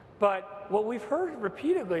 But what we've heard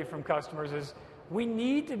repeatedly from customers is we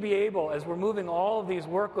need to be able, as we're moving all of these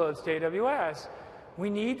workloads to AWS, we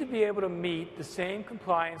need to be able to meet the same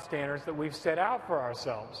compliance standards that we've set out for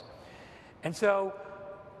ourselves. And so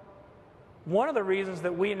one of the reasons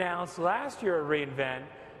that we announced last year at reInvent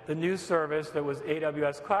the new service that was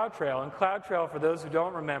AWS CloudTrail. And CloudTrail, for those who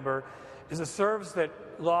don't remember, is a service that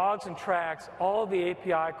logs and tracks all the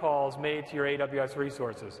API calls made to your AWS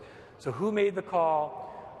resources. So who made the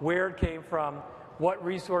call, where it came from, what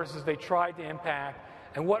resources they tried to impact,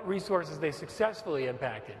 and what resources they successfully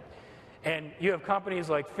impacted. And you have companies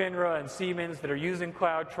like FINRA and Siemens that are using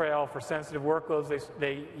CloudTrail for sensitive workloads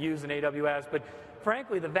they use in AWS, but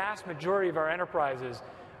frankly, the vast majority of our enterprises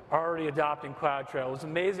are already adopting CloudTrail. It was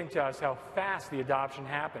amazing to us how fast the adoption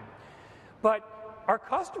happened. But our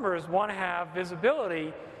customers want to have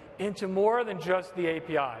visibility into more than just the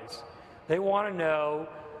APIs. They want to know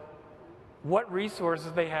what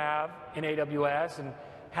resources they have in AWS and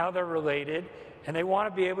how they're related, and they want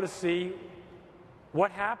to be able to see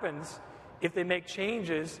what happens if they make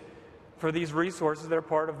changes for these resources that are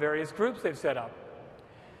part of various groups they've set up.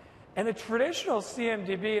 And the traditional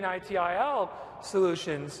CMDB and ITIL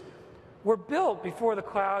solutions were built before the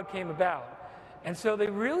cloud came about. And so they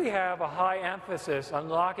really have a high emphasis on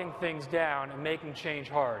locking things down and making change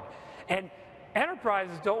hard. And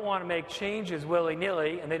enterprises don't want to make changes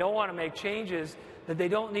willy-nilly, and they don't want to make changes that they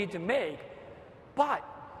don't need to make. But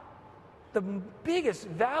the biggest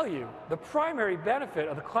value, the primary benefit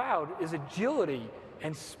of the cloud is agility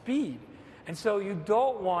and speed. And so you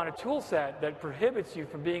don't want a tool set that prohibits you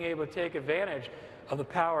from being able to take advantage of the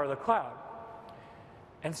power of the cloud.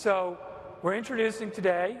 And so we're introducing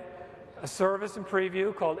today a service in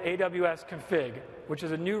preview called AWS Config, which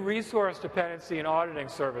is a new resource dependency and auditing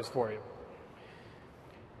service for you.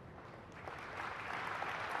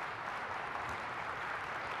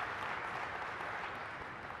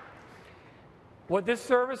 What this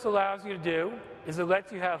service allows you to do is it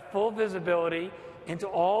lets you have full visibility into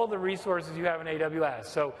all the resources you have in AWS.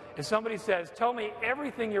 So if somebody says, tell me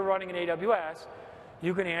everything you're running in AWS,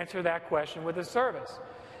 you can answer that question with a service.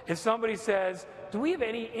 If somebody says, do we have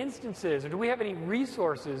any instances or do we have any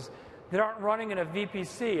resources that aren't running in a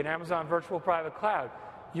VPC, an Amazon Virtual Private Cloud,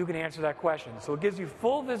 you can answer that question. So it gives you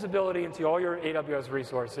full visibility into all your AWS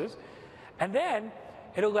resources. And then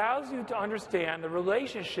it allows you to understand the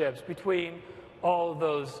relationships between all of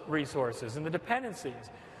those resources and the dependencies.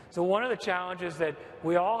 So one of the challenges that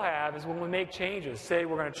we all have is when we make changes, say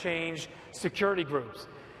we're going to change security groups,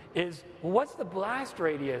 is well, what's the blast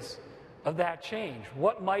radius of that change?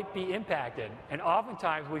 What might be impacted? And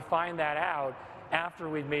oftentimes we find that out after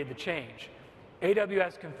we've made the change.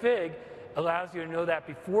 AWS Config allows you to know that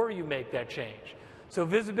before you make that change. So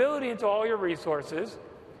visibility into all your resources,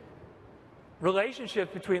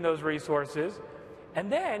 relationships between those resources,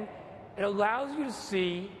 and then it allows you to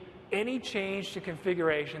see any change to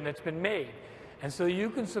configuration that's been made. And so you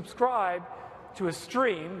can subscribe to a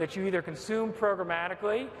stream that you either consume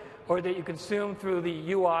programmatically or that you consume through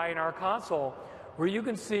the UI in our console, where you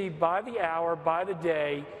can see by the hour, by the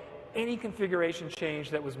day, any configuration change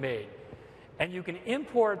that was made. And you can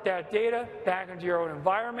import that data back into your own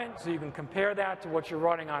environment, so you can compare that to what you're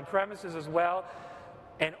running on premises as well.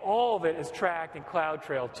 And all of it is tracked in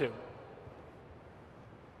CloudTrail too.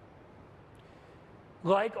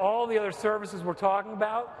 Like all the other services we're talking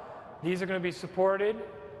about, these are going to be supported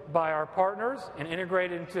by our partners and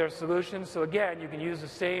integrated into their solutions. So again, you can use the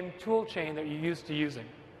same tool chain that you're used to using.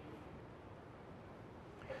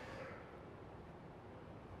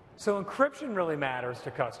 So encryption really matters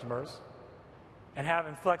to customers, and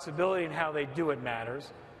having flexibility in how they do it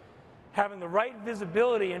matters. Having the right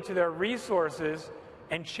visibility into their resources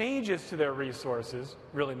and changes to their resources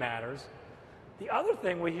really matters. The other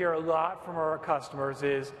thing we hear a lot from our customers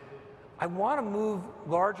is, I want to move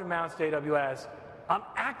large amounts to AWS. I'm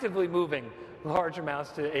actively moving large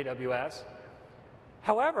amounts to AWS.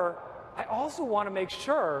 However, I also want to make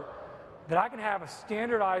sure that I can have a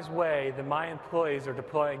standardized way that my employees are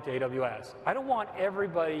deploying to AWS. I don't want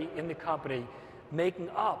everybody in the company making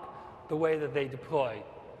up the way that they deploy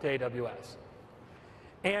to AWS.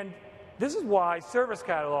 And this is why service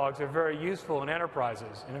catalogs are very useful in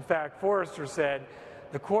enterprises. And in fact, Forrester said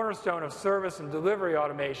the cornerstone of service and delivery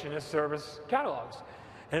automation is service catalogs.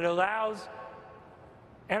 And it allows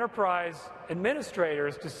enterprise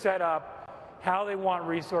administrators to set up how they want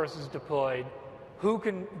resources deployed, who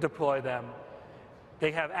can deploy them.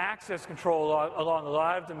 They have access control along a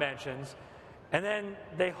lot of dimensions, and then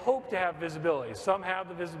they hope to have visibility. Some have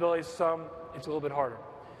the visibility, some it's a little bit harder.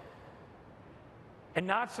 And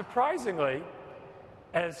not surprisingly,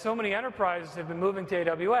 as so many enterprises have been moving to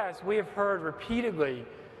AWS, we have heard repeatedly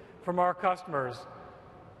from our customers,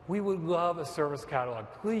 we would love a service catalog.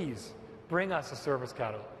 Please bring us a service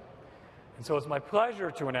catalog. And so it's my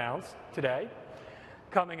pleasure to announce today,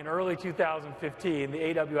 coming in early 2015, the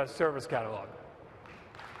AWS Service Catalog.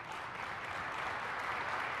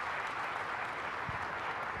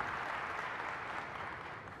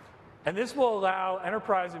 And this will allow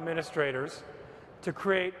enterprise administrators to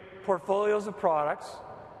create portfolios of products,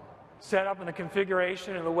 set up in the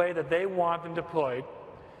configuration in the way that they want them deployed,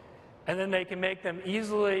 and then they can make them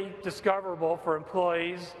easily discoverable for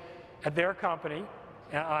employees at their company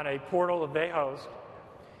on a portal that they host.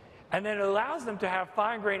 And then it allows them to have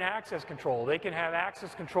fine-grained access control. They can have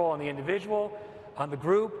access control on the individual, on the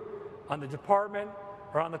group, on the department,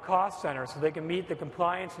 or on the cost center, so they can meet the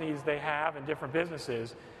compliance needs they have in different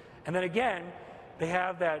businesses. And then again, they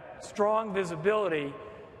have that strong visibility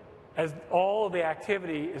as all of the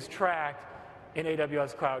activity is tracked in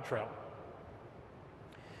AWS CloudTrail.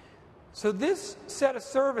 So this set of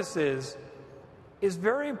services is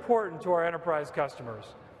very important to our enterprise customers.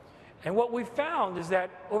 And what we found is that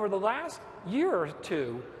over the last year or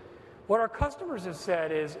two, what our customers have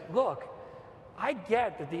said is, look, I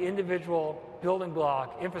get that the individual building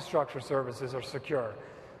block infrastructure services are secure.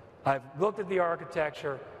 I've looked at the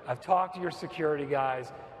architecture, I've talked to your security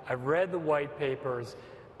guys, I've read the white papers,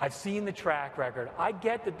 I've seen the track record. I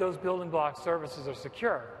get that those building block services are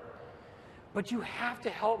secure. But you have to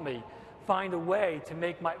help me find a way to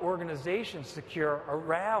make my organization secure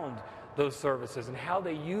around those services and how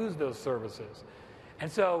they use those services.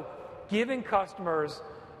 And so giving customers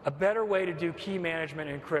a better way to do key management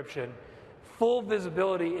and encryption, full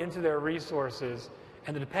visibility into their resources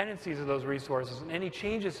and the dependencies of those resources and any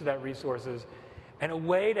changes to that resources, and a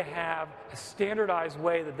way to have a standardized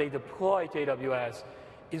way that they deploy to AWS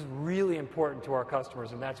is really important to our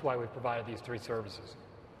customers, and that's why we've provided these three services.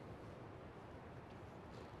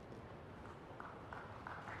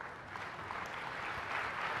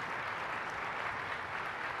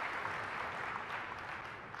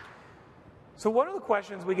 So one of the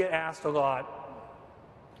questions we get asked a lot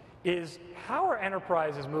is, how are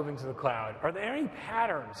enterprises moving to the cloud? Are there any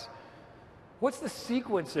patterns? What's the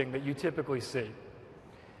sequencing that you typically see?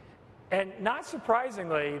 And not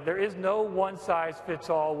surprisingly, there is no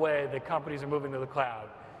one-size-fits-all way that companies are moving to the cloud.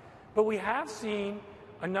 But we have seen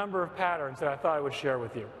a number of patterns that I thought I would share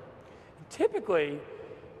with you. Typically,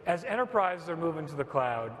 as enterprises are moving to the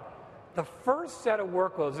cloud, the first set of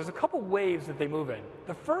workloads, there's a couple waves that they move in.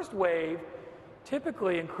 The first wave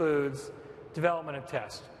typically includes development and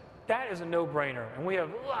test. That is a no-brainer, and we have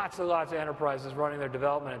lots and lots of enterprises running their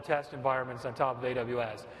development and test environments on top of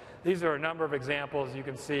AWS. These are a number of examples. You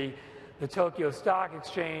can see the Tokyo Stock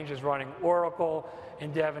Exchange is running Oracle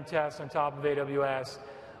in dev and test on top of AWS.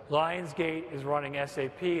 Lionsgate is running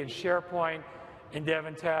SAP and SharePoint in dev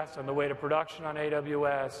and test on the way to production on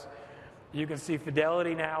AWS. You can see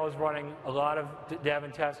Fidelity now is running a lot of dev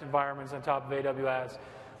and test environments on top of AWS.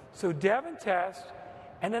 So dev and test,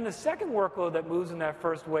 and then the second workload that moves in that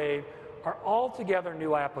first wave are altogether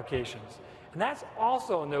new applications. And that's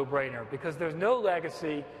also a no-brainer because there's no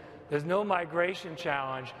legacy, there's no migration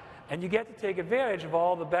challenge, and you get to take advantage of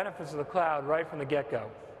all the benefits of the cloud right from the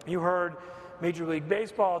get-go. You heard Major League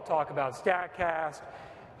Baseball talk about StatCast.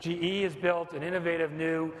 GE has built an innovative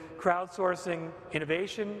new crowdsourcing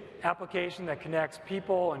innovation application that connects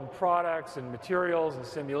people and products and materials and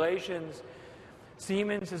simulations.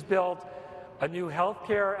 Siemens has built a new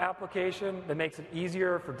healthcare application that makes it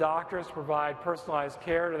easier for doctors to provide personalized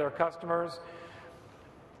care to their customers.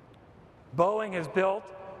 Boeing has built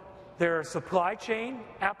their supply chain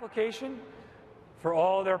application for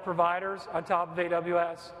all their providers on top of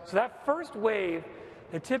AWS. So that first wave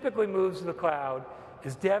that typically moves to the cloud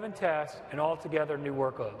is dev and test and altogether new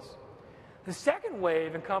workloads. The second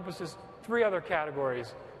wave encompasses three other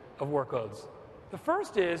categories of workloads. The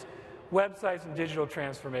first is websites and digital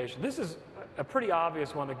transformation. This is a pretty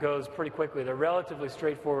obvious one that goes pretty quickly. They're relatively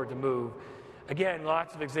straightforward to move. Again,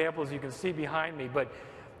 lots of examples you can see behind me, but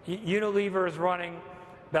Unilever is running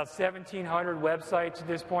about 1,700 websites at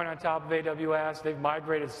this point on top of AWS. They've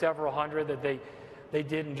migrated several hundred that they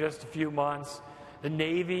did in just a few months. The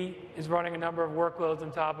Navy is running a number of workloads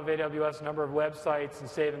on top of AWS, a number of websites, and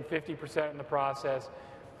saving 50% in the process.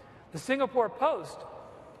 The Singapore Post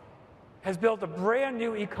has built a brand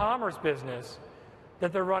new e-commerce business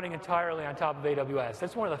that they're running entirely on top of AWS.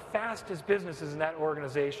 That's one of the fastest businesses in that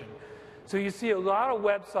organization. So you see a lot of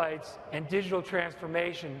websites and digital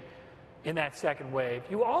transformation in that second wave.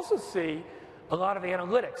 You also see a lot of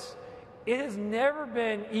analytics. It has never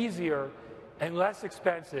been easier and less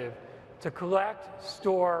expensive to collect,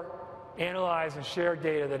 store, analyze, and share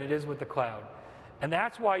data than it is with the cloud. And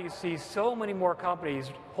that's why you see so many more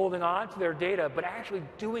companies holding on to their data, but actually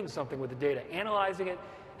doing something with the data, analyzing it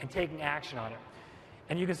and taking action on it.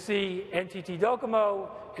 And you can see NTT Docomo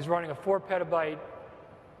is running a 4 petabyte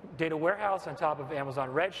data warehouse on top of Amazon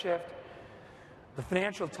Redshift. The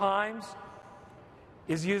Financial Times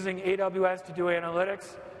is using AWS to do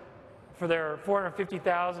analytics. for their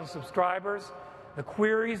 450,000 subscribers. The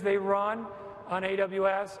queries they run on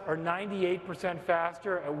AWS are 98%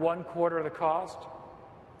 faster at 1/4 of the cost.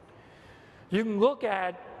 You can look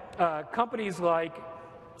at companies like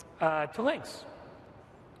Talinx.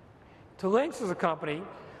 Talinx is a company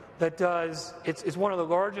that it's one of the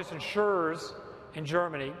largest insurers in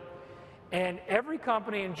Germany, and every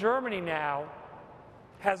company in Germany now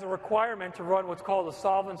has a requirement to run what's called a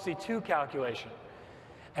Solvency II calculation.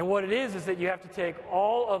 And what it is that you have to take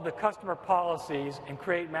all of the customer policies and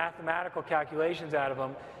create mathematical calculations out of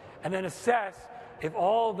them, and then assess if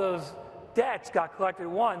all of those debts got collected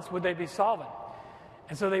once, would they be solvent?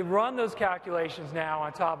 And so they run those calculations now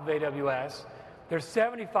on top of AWS. They're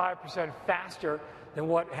 75% faster than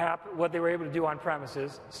what they were able to do on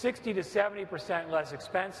premises, 60 to 70% less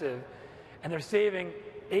expensive, and they're saving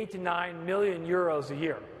 8 to 9 million euros a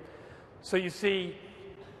year. So you see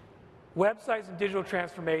websites and digital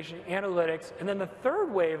transformation, analytics, and then the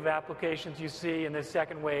third wave of applications you see in this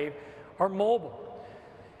second wave are mobile.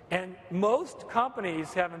 And most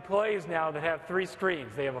companies have employees now that have 3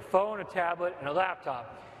 screens. They have a phone, a tablet, and a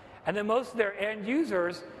laptop. And then most of their end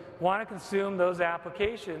users want to consume those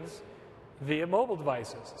applications via mobile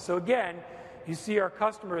devices. So again, you see our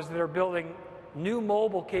customers that are building new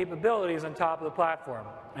mobile capabilities on top of the platform.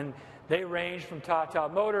 And they range from Tata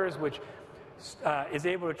Motors, which is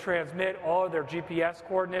able to transmit all of their GPS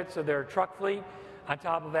coordinates of their truck fleet on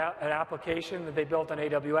top of an application that they built on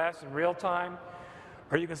AWS in real time.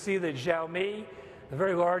 Or you can see that Xiaomi, the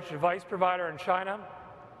very large device provider in China,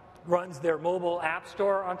 runs their mobile app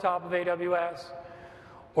store on top of AWS.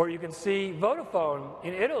 Or you can see Vodafone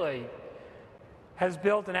in Italy has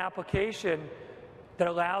built an application that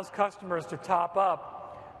allows customers to top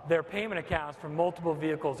up their payment accounts from multiple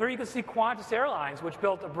vehicles. Or you can see Qantas Airlines, which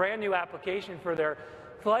built a brand new application for their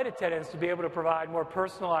flight attendants to be able to provide more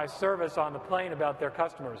personalized service on the plane about their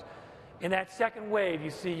customers. In that second wave, you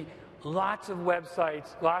see lots of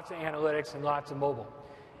websites, lots of analytics, and lots of mobile.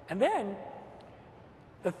 And then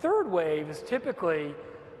the third wave is typically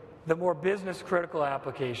the more business-critical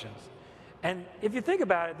applications. And if you think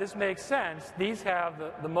about it, this makes sense. These have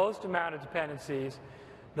the most amount of dependencies,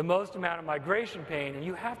 the most amount of migration pain, and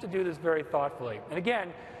you have to do this very thoughtfully. And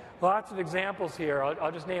again, lots of examples here.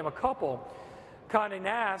 I'll just name a couple. Condé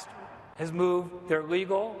Nast has moved their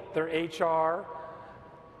legal, their HR,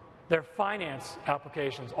 their finance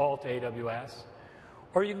applications all to AWS.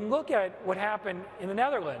 Or you can look at what happened in the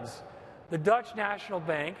Netherlands. The Dutch National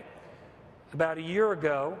Bank, about a year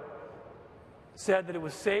ago, said that it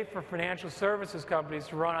was safe for financial services companies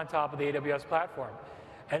to run on top of the AWS platform.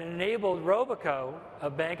 And it enabled Robeco, a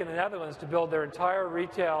bank in the Netherlands, to build their entire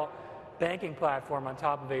retail banking platform on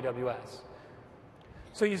top of AWS.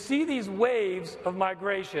 So you see these waves of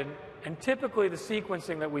migration, and typically the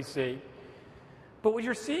sequencing that we see. But what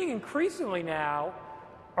you're seeing increasingly now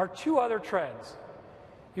are 2 other trends.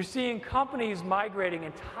 You're seeing companies migrating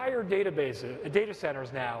entire data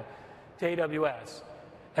centers now to AWS.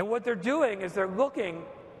 And what they're doing is they're looking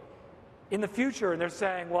in the future and they're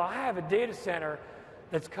saying, well, I have a data center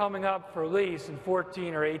that's coming up for lease in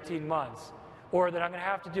 14 or 18 months, or that I'm going to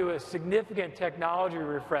have to do a significant technology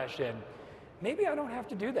refresh in. Maybe I don't have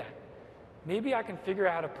to do that. Maybe I can figure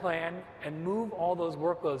out how to plan and move all those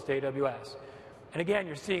workloads to AWS. And again,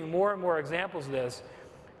 you're seeing more and more examples of this.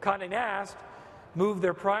 Condé Nast moved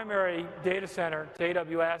their primary data center to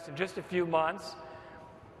AWS in just a few months.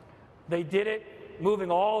 They did it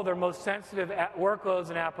moving all of their most sensitive workloads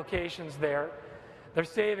and applications there. They're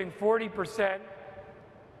saving 40%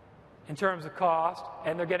 in terms of cost,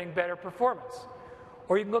 and they're getting better performance.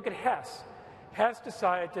 Or you can look at Hess. Hess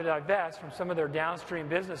decided to divest from some of their downstream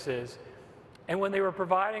businesses, and when they were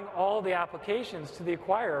providing all the applications to the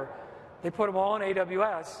acquirer, they put them all in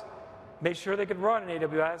AWS, made sure they could run in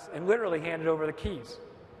AWS, and literally handed over the keys.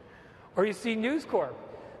 Or you see News Corp.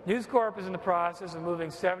 News Corp is in the process of moving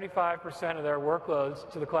 75% of their workloads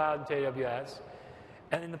to the cloud and to AWS.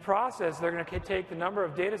 And in the process, they're going to take the number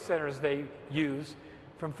of data centers they use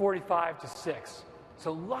from 45 to 6.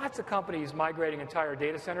 So lots of companies migrating entire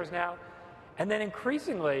data centers now. And then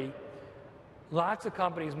increasingly, lots of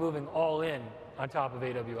companies moving all in on top of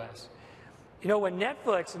AWS. You know, when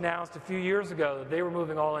Netflix announced a few years ago that they were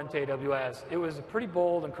moving all into AWS, it was a pretty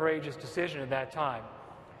bold and courageous decision at that time.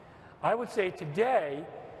 I would say today,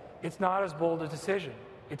 it's not as bold a decision.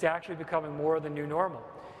 It's actually becoming more the new normal.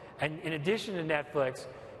 And in addition to Netflix,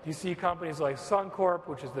 you see companies like Suncorp,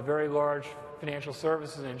 which is the very large financial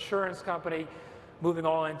services and insurance company, moving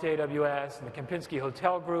all into AWS, and the Kempinski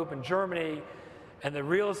Hotel Group in Germany, and the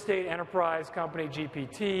real estate enterprise company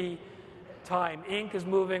GPT. Time Inc. is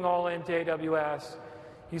moving all into AWS.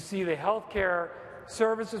 You see the healthcare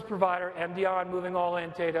services provider, MDI, moving all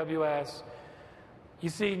into AWS. You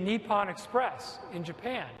see Nippon Express in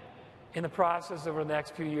Japan in the process over the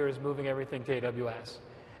next few years moving everything to AWS.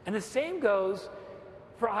 And the same goes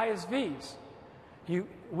for ISVs.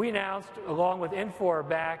 We announced, along with Infor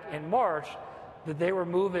back in March, that they were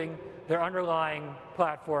moving their underlying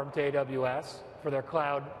platform to AWS for their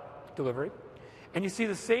cloud delivery. And you see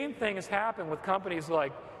the same thing has happened with companies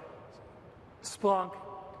like Splunk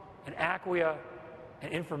and Acquia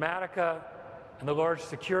and Informatica and the large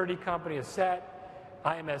security company Asset,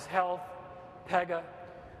 IMS Health, Pega.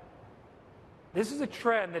 This is a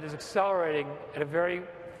trend that is accelerating at a very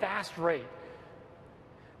fast rate.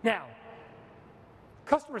 Now,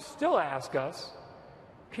 customers still ask us,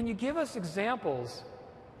 can you give us examples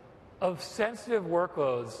of sensitive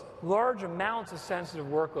workloads, large amounts of sensitive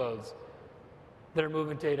workloads that are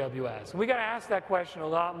moving to AWS? And we got asked that question a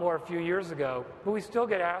lot more a few years ago, but we still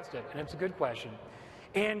get asked it, and it's a good question.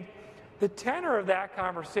 And the tenor of that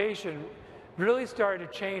conversation really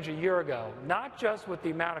started to change a year ago, not just with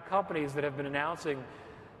the amount of companies that have been announcing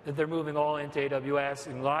that they're moving all into AWS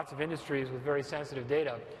in lots of industries with very sensitive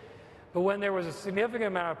data, but when there was a significant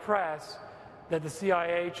amount of press that the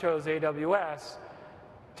CIA chose AWS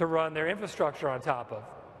to run their infrastructure on top of.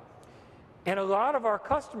 And a lot of our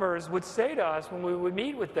customers would say to us when we would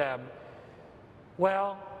meet with them,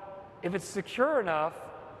 well, if it's secure enough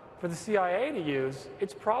for the CIA to use,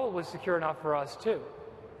 it's probably secure enough for us too.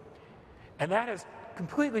 And that has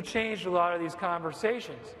completely changed a lot of these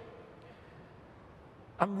conversations.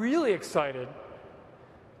 I'm really excited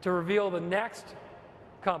to reveal the next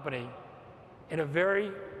company in a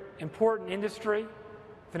very important industry,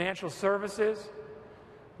 financial services,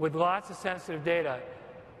 with lots of sensitive data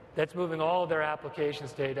that's moving all of their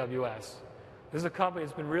applications to AWS. This is a company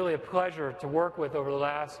that's been really a pleasure to work with over the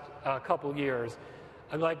last couple years.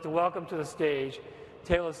 I'd like to welcome to the stage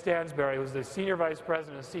Taylor Stansberry, who's the Senior Vice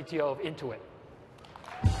President and CTO of Intuit.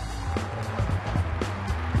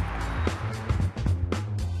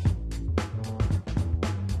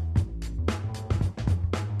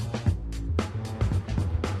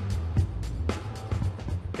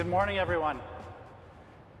 Good morning, everyone.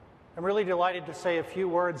 I'm really delighted to say a few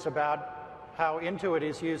words about how Intuit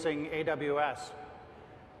is using AWS.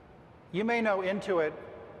 You may know Intuit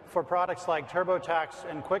for products like TurboTax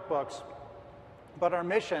and QuickBooks, but our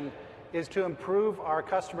mission is to improve our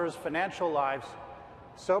customers' financial lives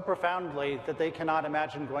so profoundly that they cannot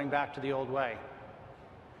imagine going back to the old way.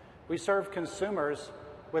 We serve consumers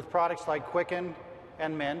with products like Quicken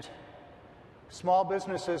and Mint, small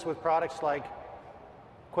businesses with products like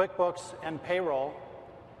QuickBooks and Payroll,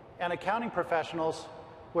 and accounting professionals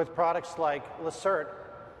with products like Lacert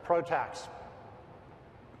ProTax.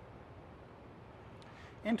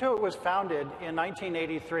 Intuit was founded in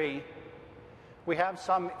 1983. We have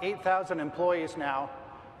some 8,000 employees now,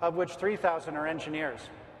 of which 3,000 are engineers.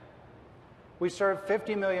 We serve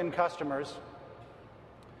 50 million customers.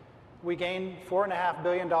 We gain $4.5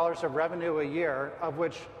 billion of revenue a year, of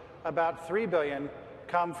which about $3 billion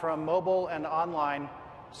come from mobile and online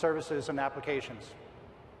services and applications.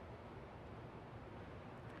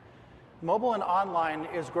 Mobile and online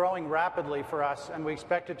is growing rapidly for us, and we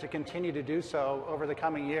expect it to continue to do so over the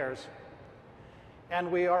coming years.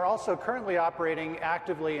 And we are also currently operating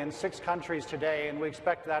actively in 6 countries today, and we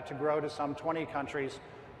expect that to grow to some 20 countries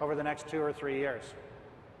over the next 2 or 3 years.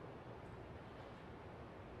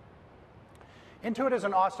 Intuit is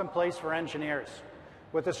an awesome place for engineers,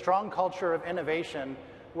 with a strong culture of innovation,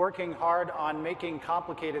 working hard on making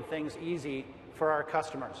complicated things easy for our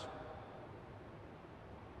customers.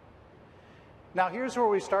 Now, here's where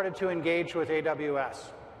we started to engage with AWS.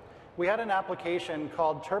 We had an application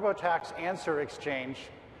called TurboTax Answer Exchange,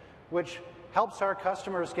 which helps our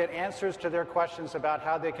customers get answers to their questions about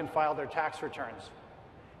how they can file their tax returns.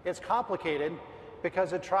 It's complicated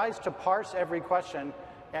because it tries to parse every question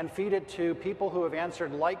and feed it to people who have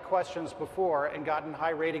answered like questions before and gotten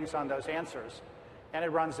high ratings on those answers, and it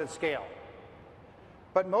runs at scale.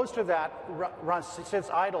 But most of that sits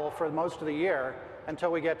idle for most of the year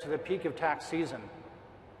until we get to the peak of tax season.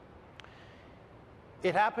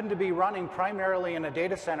 It happened to be running primarily in a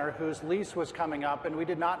data center whose lease was coming up, and we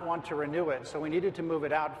did not want to renew it, so we needed to move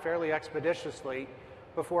it out fairly expeditiously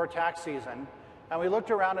before tax season. And we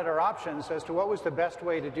looked around at our options as to what was the best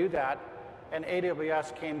way to do that, and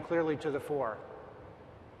AWS came clearly to the fore.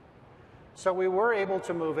 So we were able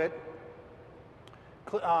to move it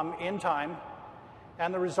in time,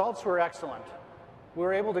 and the results were excellent. We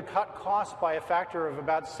were able to cut costs by a factor of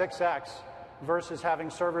about 6x versus having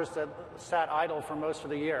servers that sat idle for most of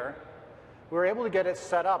the year. We were able to get it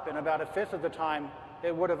set up in about 1/5 of the time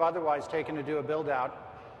it would have otherwise taken to do a build-out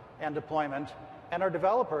and deployment, and our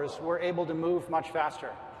developers were able to move much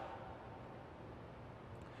faster.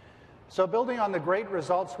 So building on the great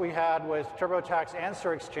results we had with TurboTax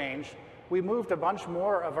Answer Exchange, we moved a bunch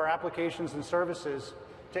more of our applications and services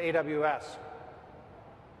to AWS.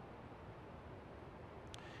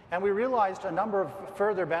 And we realized a number of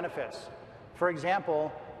further benefits. For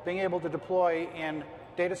example, being able to deploy in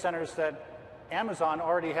data centers that Amazon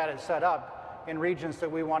already had it set up in regions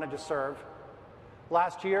that we wanted to serve.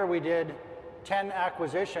 Last year, we did 10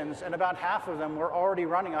 acquisitions, and about half of them were already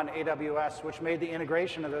running on AWS, which made the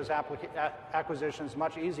integration of those acquisitions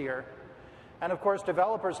much easier. And of course,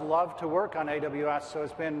 developers love to work on AWS, so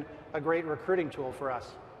it's been a great recruiting tool for us.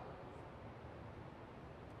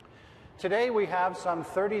 Today, we have some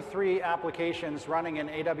 33 applications running in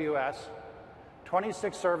AWS,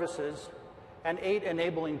 26 services, and 8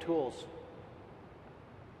 enabling tools.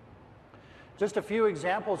 Just a few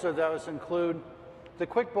examples of those include the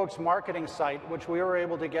QuickBooks marketing site, which we were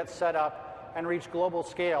able to get set up and reach global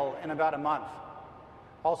scale in about a month.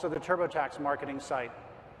 Also the TurboTax marketing site.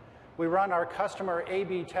 We run our customer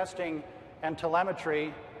A/B testing and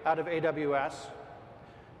telemetry out of AWS.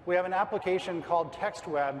 We have an application called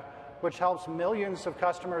TextWeb, which helps millions of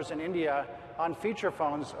customers in India on feature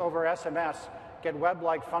phones over SMS get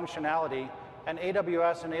web-like functionality, and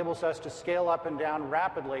AWS enables us to scale up and down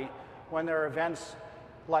rapidly when there are events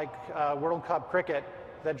like World Cup cricket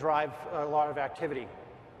that drive a lot of activity.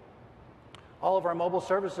 All of our mobile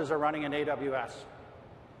services are running in AWS.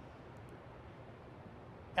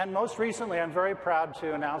 And most recently, I'm very proud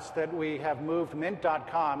to announce that we have moved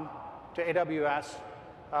Mint.com to AWS,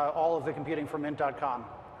 all of the computing for Mint.com.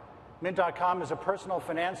 Mint.com is a personal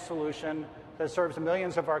finance solution that serves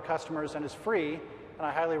millions of our customers and is free, and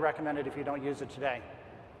I highly recommend it if you don't use it today.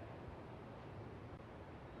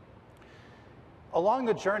 Along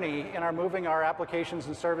the journey in our moving our applications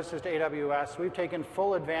and services to AWS, we've taken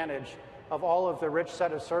full advantage of all of the rich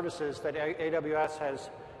set of services that AWS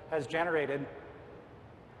has generated.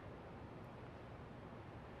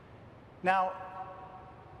 Now,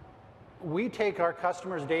 we take our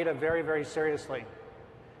customers' data very, very seriously.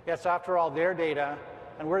 It's, after all, their data,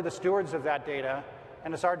 and we're the stewards of that data,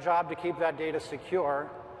 and it's our job to keep that data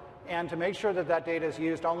secure and to make sure that that data is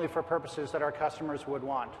used only for purposes that our customers would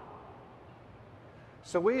want.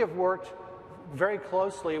 So we have worked very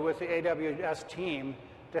closely with the AWS team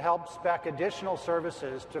to help spec additional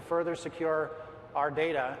services to further secure our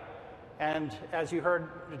data. And as you heard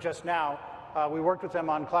just now, we worked with them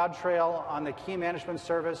on CloudTrail, on the key management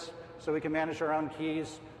service, so we can manage our own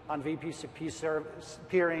keys, on VPC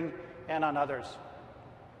peering, and on others.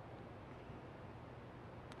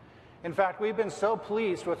 In fact, we've been so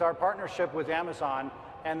pleased with our partnership with Amazon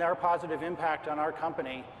and their positive impact on our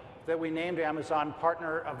company that we named Amazon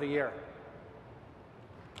Partner of the Year.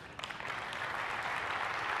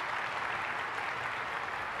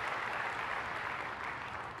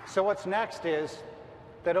 So what's next is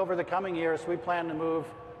that over the coming years, we plan to move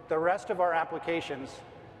the rest of our applications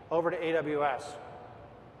over to AWS.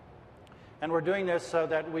 And we're doing this so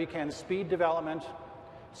that we can speed development,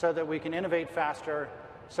 so that we can innovate faster,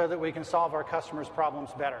 so that we can solve our customers'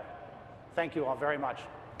 problems better. Thank you all very much.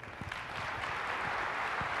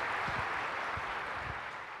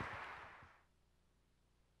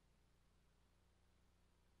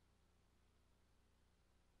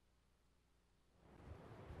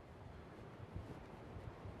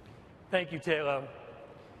 Thank you, Tayloe.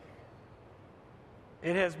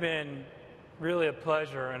 It has been really a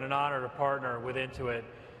pleasure and an honor to partner with Intuit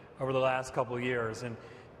over the last couple of years. And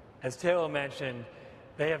as Tayloe mentioned,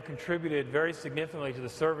 they have contributed very significantly to the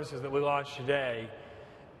services that we launched today.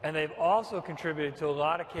 And they've also contributed to a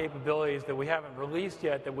lot of capabilities that we haven't released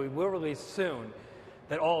yet, that we will release soon,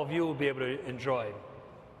 that all of you will be able to enjoy.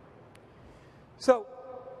 So,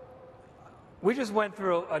 we just went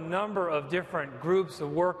through a number of different groups of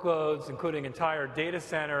workloads, including entire data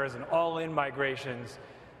centers and all-in migrations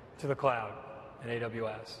to the cloud in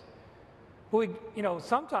AWS.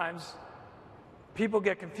 Sometimes people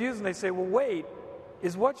get confused and they say, well, wait,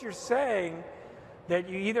 is what you're saying that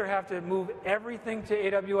you either have to move everything to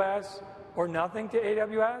AWS or nothing to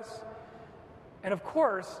AWS? And of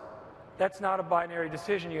course, that's not a binary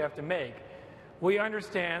decision you have to make. We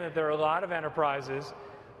understand that there are a lot of enterprises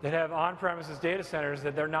that have on-premises data centers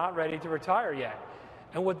that they're not ready to retire yet.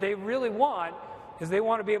 And what they really want is they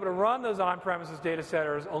want to be able to run those on-premises data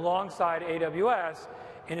centers alongside AWS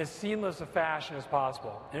in as seamless a fashion as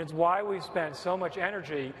possible. And it's why we've spent so much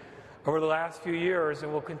energy over the last few years,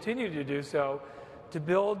 and will continue to do so, to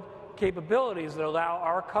build capabilities that allow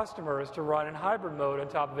our customers to run in hybrid mode on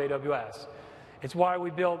top of AWS. It's why we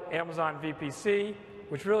built Amazon VPC,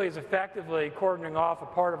 which really is effectively cordoning off a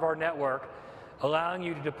part of our network, allowing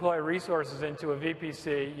you to deploy resources into a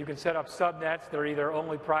VPC. You can set up subnets that are either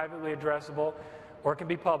only privately addressable or can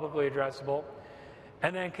be publicly addressable,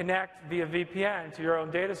 and then connect via VPN to your own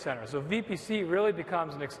data center. So VPC really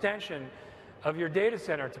becomes an extension of your data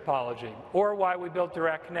center topology, or why we built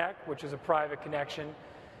Direct Connect, which is a private connection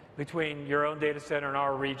between your own data center and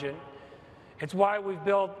our region. It's why we've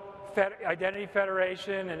built identity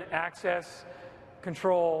federation and access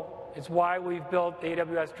control. It's why we've built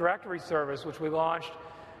AWS Directory Service, which we launched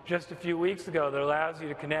just a few weeks ago, that allows you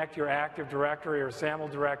to connect your Active Directory or SAML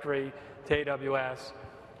directory to AWS.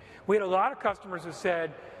 We had a lot of customers who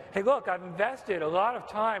said, hey, look, I've invested a lot of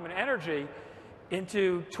time and energy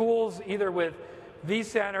into tools either with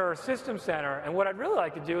vCenter or System Center, and what I'd really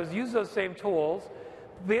like to do is use those same tools,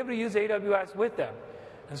 be able to use AWS with them.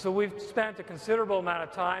 And so we've spent a considerable amount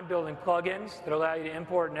of time building plugins that allow you to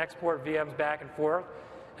import and export VMs back and forth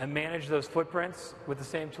and manage those footprints with the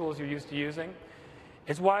same tools you're used to using.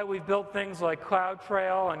 It's why we've built things like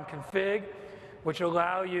CloudTrail and Config, which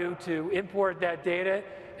allow you to import that data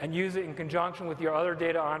and use it in conjunction with your other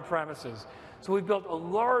data on premises. So we've built a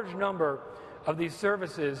large number of these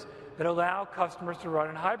services that allow customers to run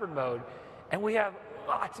in hybrid mode. And we have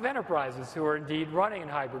lots of enterprises who are indeed running in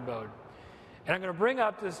hybrid mode. And I'm going to bring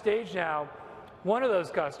up to the stage now one of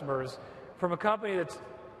those customers from a company that's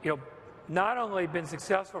not only been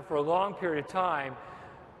successful for a long period of time,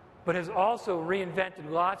 but has also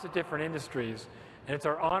reinvented lots of different industries. And it's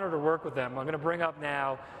our honor to work with them. I'm going to bring up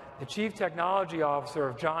now the Chief Technology Officer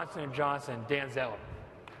of Johnson & Johnson, Dan Zeller.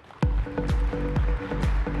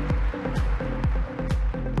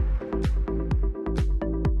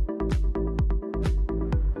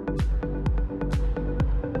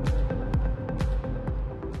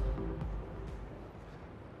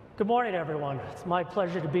 Good morning, everyone. It's my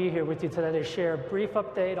pleasure to be here with you today to share a brief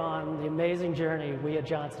update on the amazing journey we at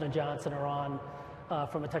Johnson & Johnson are on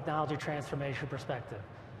from a technology transformation perspective.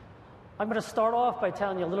 I'm going to start off by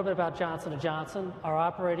telling you a little bit about Johnson & Johnson, our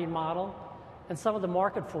operating model, and some of the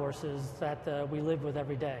market forces that we live with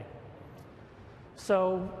every day.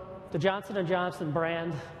 So the Johnson & Johnson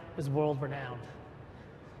brand is world-renowned.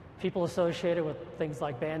 People associated with things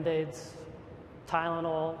like Band-Aids,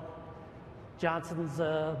 Tylenol, Johnson's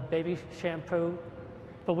baby shampoo,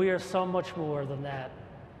 but we are so much more than that.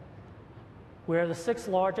 We're the 6th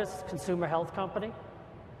largest consumer health company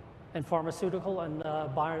and pharmaceutical and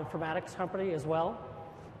bioinformatics company as well,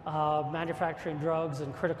 manufacturing drugs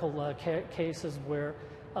in critical cases where,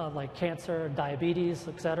 like cancer, diabetes,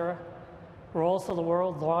 et cetera. We're also the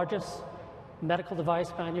world's largest medical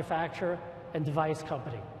device manufacturer and device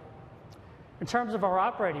company. In terms of our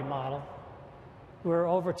operating model, we're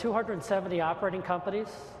over 270 operating companies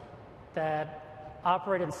that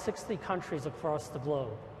operate in 60 countries across the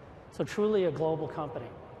globe. So truly a global company.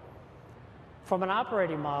 From an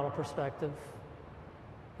operating model perspective,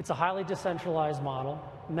 it's a highly decentralized model.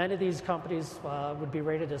 Many of these companies would be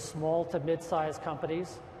rated as small to mid-sized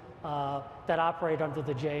companies that operate under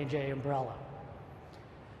the J&J umbrella.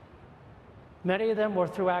 Many of them were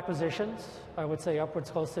through acquisitions. I would say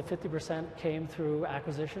upwards close to 50% came through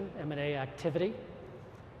acquisition, M&A activity.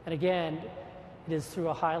 And again, it is through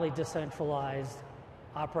a highly decentralized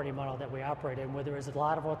operating model that we operate in, where there is a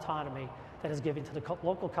lot of autonomy that is given to the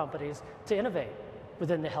local companies to innovate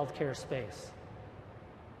within the healthcare space.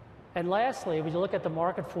 And lastly, when you look at the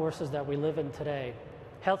market forces that we live in today,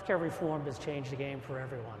 healthcare reform has changed the game for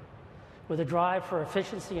everyone. With a drive for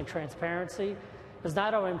efficiency and transparency, it's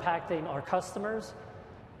not only impacting our customers,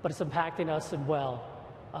 but it's impacting us as well,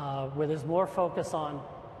 where there's more focus on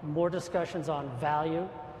more discussions on value,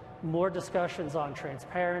 more discussions on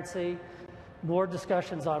transparency, more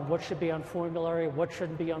discussions on what should be on formulary, what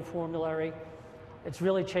shouldn't be on formulary. It's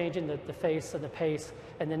really changing the face and the pace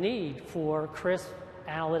and the need for crisp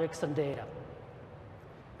analytics and data.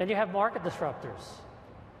 Then you have market disruptors.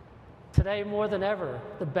 Today, more than ever,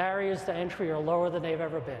 the barriers to entry are lower than they've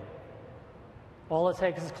ever been. All it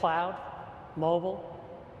takes is cloud, mobile,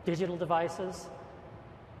 digital devices.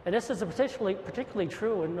 And this is particularly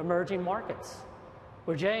true in emerging markets,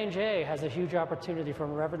 where J&J has a huge opportunity from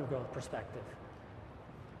a revenue growth perspective.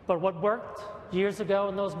 But what worked years ago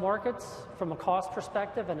in those markets from a cost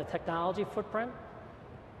perspective and a technology footprint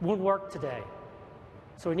won't work today.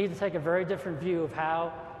 So we need to take a very different view of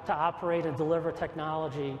how to operate and deliver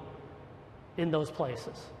technology in those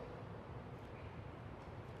places.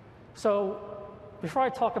 So before I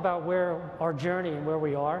talk about where our journey and where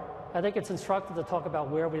we are, I think it's instructive to talk about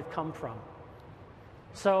where we've come from.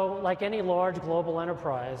 So like any large global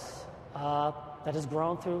enterprise that has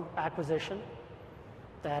grown through acquisition,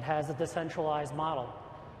 that has a decentralized model.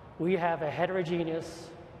 We have a heterogeneous,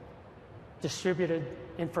 distributed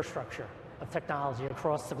infrastructure of technology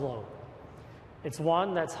across the globe. It's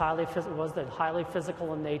one that's highly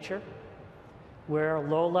physical in nature, where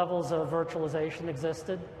low levels of virtualization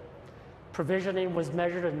existed. Provisioning was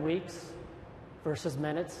measured in weeks versus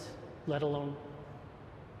minutes, let alone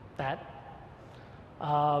that.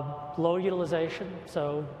 Low utilization,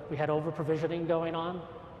 so we had over-provisioning going on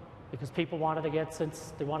because people wanted to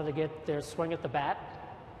get their swing at the bat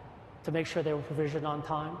to make sure they were provisioned on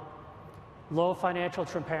time. Low financial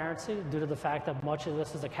transparency due to the fact that much of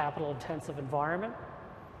this is a capital-intensive environment.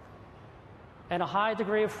 And a high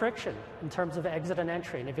degree of friction in terms of exit and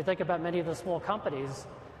entry. And if you think about many of the small companies,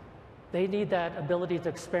 they need that ability to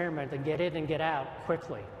experiment and get in and get out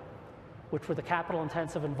quickly, which with a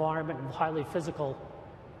capital-intensive environment and highly physical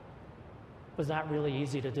was not really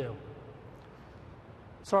easy to do.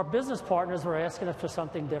 So our business partners were asking us for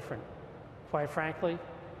something different. Quite frankly,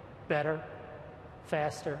 better,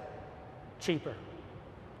 faster, cheaper.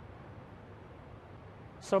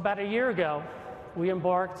 So about a year ago, we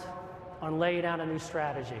embarked on laying out a new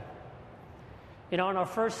strategy. You know, in our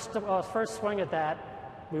first swing at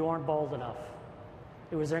that, we weren't bold enough.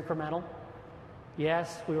 It was incremental.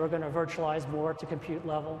 Yes, we were going to virtualize more to compute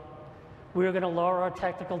level. We were going to lower our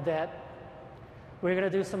technical debt. We were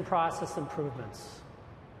going to do some process improvements.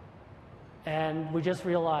 And we just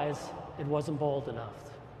realized it wasn't bold enough.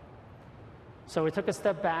 So we took a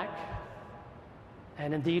step back,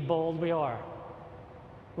 and indeed bold we are.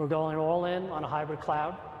 We're going all in on a hybrid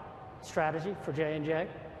cloud strategy for J&J.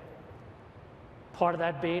 Part of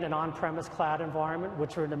that being an on-premise cloud environment,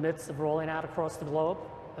 which we're in the midst of rolling out across the globe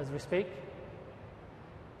as we speak.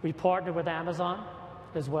 We partnered with Amazon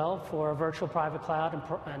as well for virtual private cloud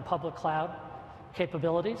and public cloud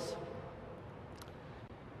capabilities.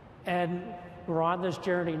 And we're on this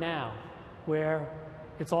journey now where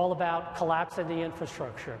it's all about collapsing the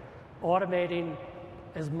infrastructure, automating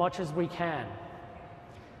as much as we can,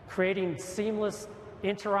 creating seamless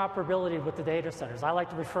interoperability with the data centers. I like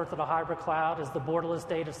to refer to the hybrid cloud as the borderless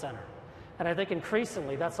data center. And I think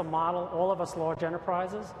increasingly that's a model all of us large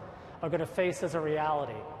enterprises are going to face as a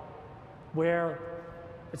reality, where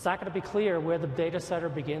it's not going to be clear where the data center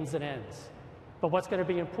begins and ends. But what's going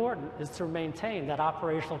to be important is to maintain that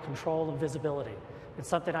operational control and visibility. It's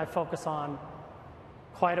something I focus on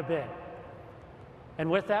quite a bit. And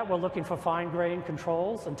with that, we're looking for fine-grained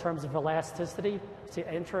controls in terms of elasticity to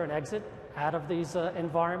enter and exit out of these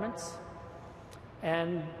environments.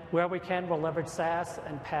 And where we can, we'll leverage SaaS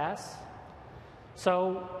and PaaS.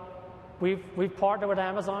 So we've partnered with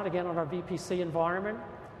Amazon, again, on our VPC environment.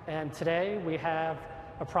 And today, we have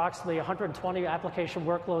approximately 120 application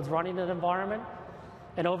workloads running in an environment.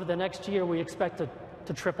 And over the next year, we expect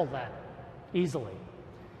to triple that easily.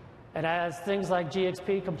 And as things like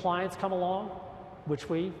GxP compliance come along, which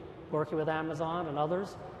we, working with Amazon and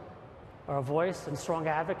others, are a voice and strong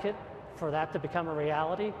advocate for that to become a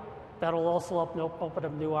reality, that'll also open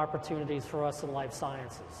up new opportunities for us in life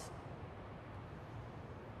sciences.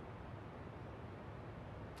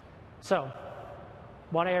 So,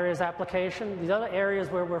 one area is application. The other areas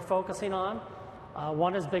where we're focusing on,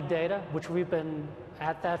 one is big data, which we've been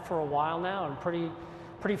at that for a while now and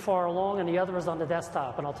pretty far along, and the other is on the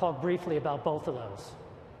desktop, and I'll talk briefly about both of those.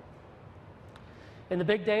 In the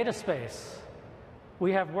big data space,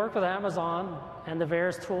 we have worked with Amazon and the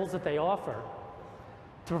various tools that they offer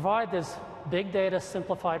to provide this big data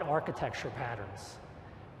simplified architecture patterns.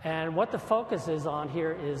 And what the focus is on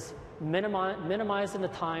here is minimizing the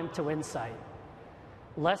time to insight.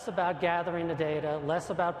 Less about gathering the data, less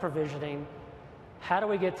about provisioning. How do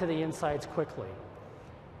we get to the insights quickly?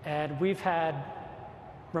 And we've had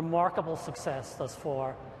remarkable success thus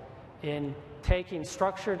far in taking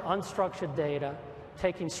structured, unstructured data,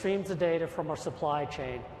 taking streams of data from our supply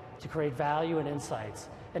chain to create value and insights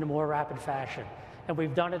in a more rapid fashion. And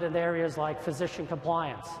we've done it in areas like physician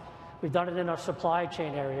compliance. We've done it in our supply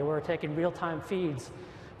chain area where we're taking real-time feeds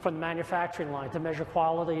from the manufacturing line to measure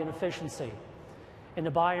quality and efficiency. In the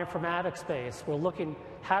bioinformatics space, we're looking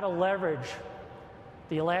how to leverage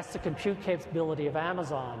the elastic compute capability of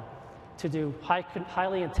Amazon to do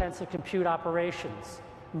highly intensive compute operations,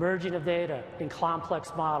 merging of data in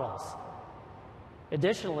complex models.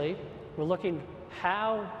 Additionally, we're looking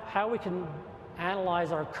how we can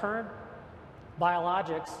analyze our current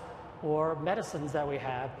biologics or medicines that we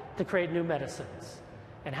have to create new medicines.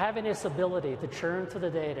 And having this ability to churn to the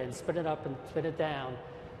data and spin it up and spin it down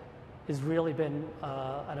has really been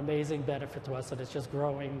an amazing benefit to us, and it's just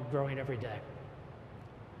growing every day.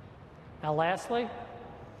 Now lastly,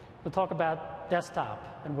 We'll talk about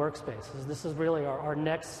desktop and workspaces. This is really our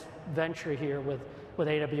next venture here with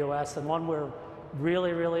AWS, and one we're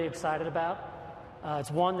really, really excited about.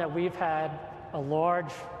 It's one that we've had a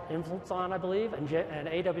large influence on, I believe, and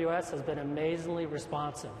AWS has been amazingly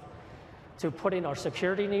responsive to putting our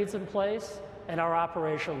security needs in place and our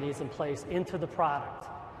operational needs in place into the product.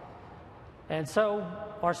 And so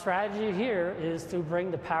our strategy here is to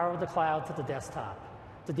bring the power of the cloud to the desktop,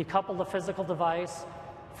 to decouple the physical device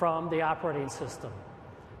from the operating system,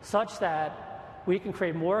 such that we can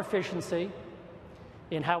create more efficiency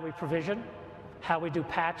in how we provision, how we do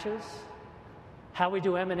patches, how we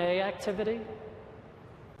do M&A activity,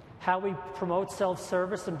 how we promote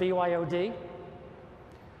self-service and BYOD.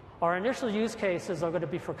 Our initial use cases are going to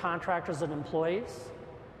be for contractors and employees.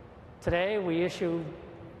 Today, we issue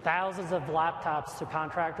thousands of laptops to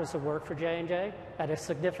contractors who work for J&J at a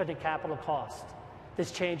significant capital cost.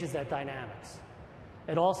 This changes that dynamics.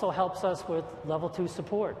 It also helps us with level 2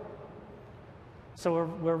 support. So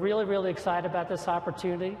we're really, really excited about this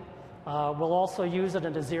opportunity. We'll also use it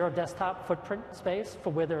in a zero desktop footprint space for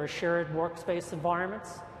where there are shared workspace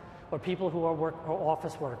environments or people who are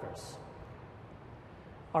office workers.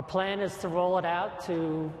 Our plan is to roll it out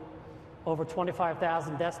to over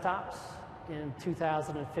 25,000 desktops in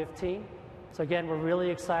 2015. So again, we're really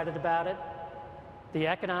excited about it. The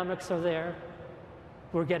economics are there.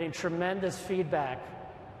 We're getting tremendous feedback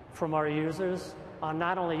from our users on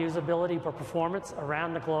not only usability but performance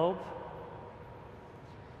around the globe.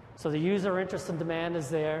 So the user interest and demand is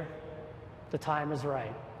there. The time is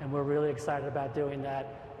right, and we're really excited about doing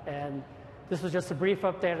that. And this was just a brief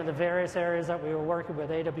update on the various areas that we were working with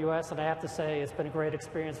AWS, and I have to say it's been a great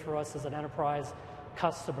experience for us as an enterprise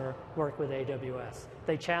customer work with AWS.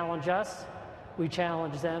 They challenge us, we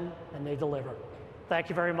challenge them, and they deliver. Thank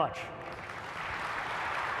you very much.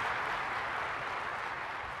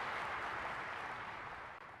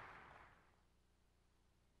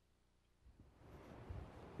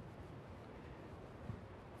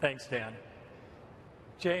 Thanks, Dan.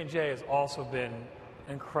 J&J has also been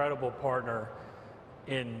an incredible partner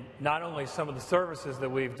in not only some of the services that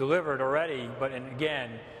we've delivered already, but in, again,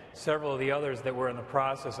 several of the others that we're in the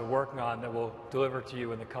process of working on that we'll deliver to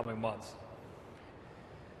you in the coming months.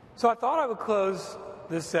 So I thought I would close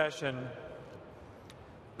this session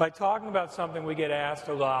by talking about something we get asked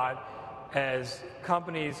a lot as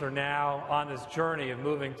companies are now on this journey of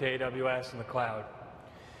moving to AWS in the cloud.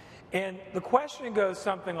 And the question goes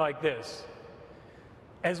something like this.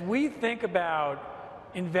 As we think about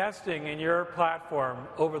investing in your platform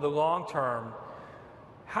over the long term,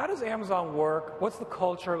 how does Amazon work? What's the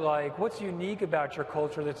culture like? What's unique about your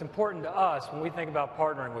culture that's important to us when we think about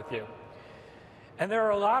partnering with you? And there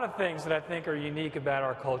are a lot of things that I think are unique about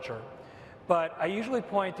our culture, but I usually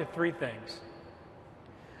point to 3 things.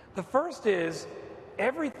 The first is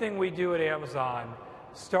everything we do at Amazon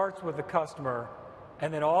starts with the customer,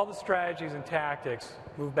 and then all the strategies and tactics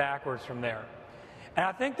move backwards from there. And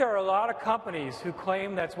I think there are a lot of companies who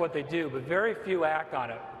claim that's what they do, but very few act on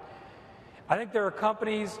it. I think there are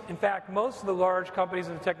companies, in fact, most of the large companies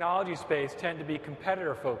in the technology space tend to be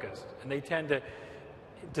competitor-focused, and they tend to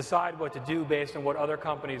decide what to do based on what other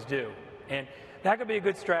companies do. And that could be a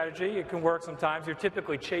good strategy. It can work sometimes. You're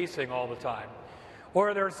typically chasing all the time.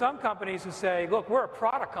 Or there are some companies who say, look, we're a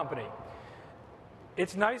product company.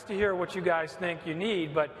 It's nice to hear what you guys think you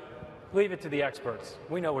need, but leave it to the experts.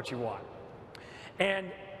 We know what you want. And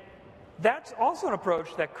that's also an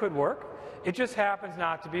approach that could work. It just happens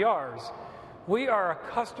not to be ours. We are a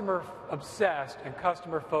customer-obsessed and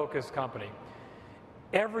customer-focused company.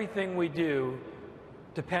 Everything we do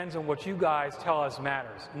depends on what you guys tell us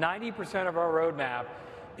matters. 90% of our roadmap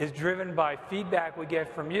is driven by feedback we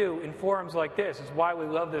get from you in forums like this. It's why we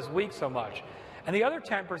love this week so much. And the other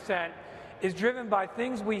 10% is driven by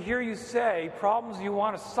things we hear you say, problems you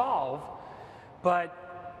want to solve, but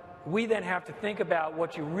we then have to think about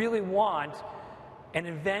what you really want and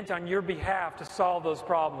invent on your behalf to solve those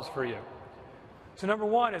problems for you. So number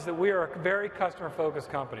 1 is that we are a very customer-focused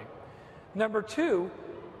company. Number 2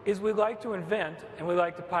 is we like to invent and we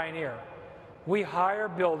like to pioneer. We hire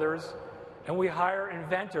builders and we hire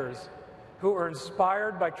inventors who are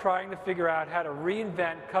inspired by trying to figure out how to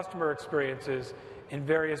reinvent customer experiences in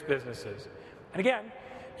various businesses. And again,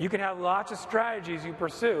 you can have lots of strategies you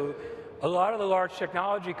pursue. A lot of the large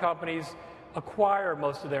technology companies acquire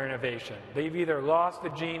most of their innovation. They've either lost the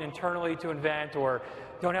gene internally to invent or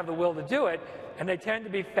don't have the will to do it, and they tend to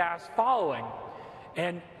be fast following.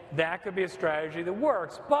 And that could be a strategy that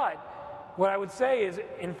works. But what I would say is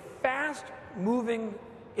in fast-moving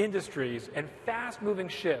industries and fast-moving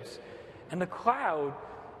shifts, and the cloud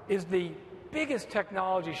is the biggest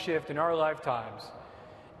technology shift in our lifetimes,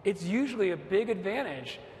 it's usually a big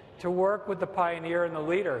advantage to work with the pioneer and the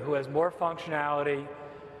leader who has more functionality,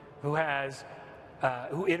 who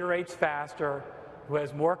iterates faster, who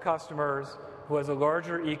has more customers, who has a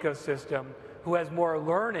larger ecosystem, who has more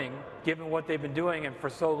learning given what they've been doing and for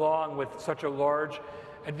so long with such a large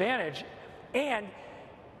advantage, and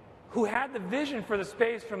who had the vision for the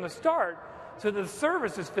space from the start so that the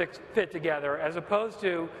services fit together, as opposed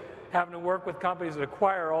to having to work with companies that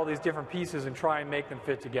acquire all these different pieces and try and make them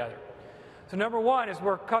fit together. So number one is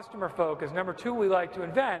we're customer focused. Number two, we like to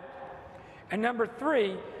invent. And number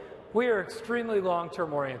three, we are extremely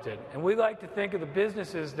long-term oriented. And we like to think of the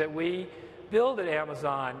businesses that we build at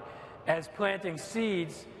Amazon as planting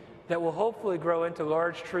seeds that will hopefully grow into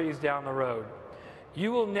large trees down the road.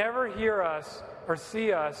 You will never hear us or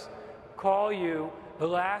see us call you the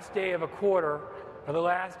last day of a quarter or the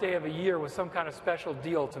last day of a year with some kind of special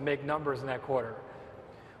deal to make numbers in that quarter.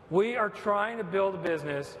 We are trying to build a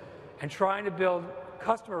business and trying to build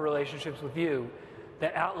customer relationships with you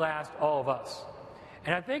that outlast all of us.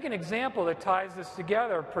 And I think an example that ties this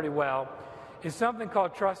together pretty well is something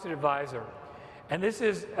called Trusted Advisor. And this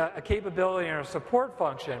is a capability in our support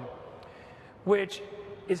function, which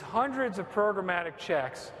is hundreds of programmatic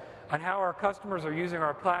checks on how our customers are using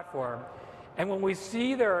our platform. And when we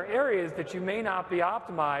see there are areas that you may not be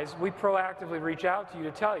optimized, we proactively reach out to you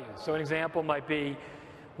to tell you. So an example might be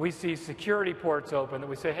we see security ports open, that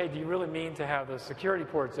we say, hey, do you really mean to have those security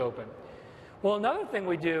ports open? Well, another thing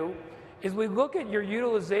we do is we look at your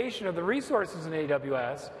utilization of the resources in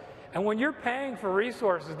AWS, and when you're paying for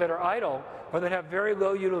resources that are idle or that have very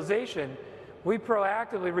low utilization, we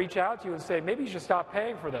proactively reach out to you and say, maybe you should stop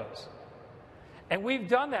paying for those. And we've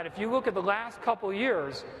done that. If you look at the last couple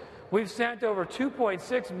years, we've sent over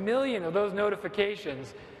 2.6 million of those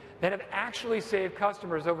notifications that have actually saved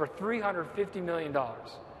customers over $350 million.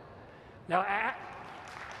 Now, I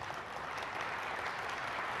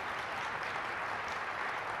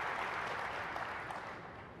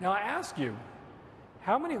ask you,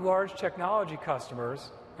 how many large technology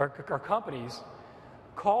customers or companies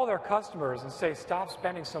call their customers and say, stop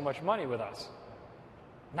spending so much money with us?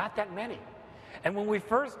 Not that many. And when we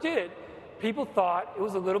first did it, people thought it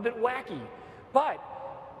was a little bit wacky. But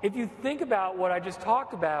if you think about what I just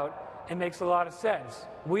talked about, it makes a lot of sense.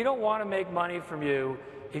 We don't want to make money from you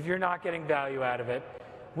if you're not getting value out of it.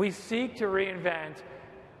 We seek to reinvent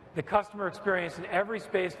the customer experience in every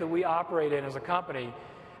space that we operate in as a company,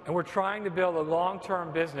 and we're trying to build a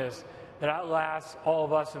long-term business that outlasts all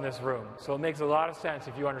of us in this room. So it makes a lot of sense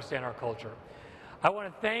if you understand our culture. I want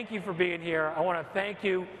to thank you for being here. I want to thank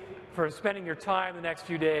you for spending your time the next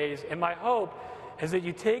few days. And my hope is that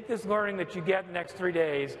you take this learning that you get the next 3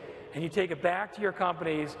 days and you take it back to your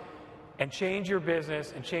companies and change your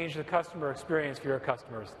business and change the customer experience for your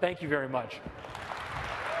customers. Thank you very much.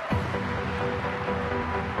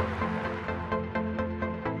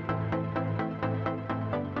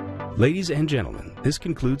 Ladies and gentlemen, this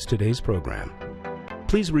concludes today's program.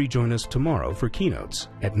 Please rejoin us tomorrow for Keynotes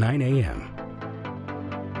at 9 a.m.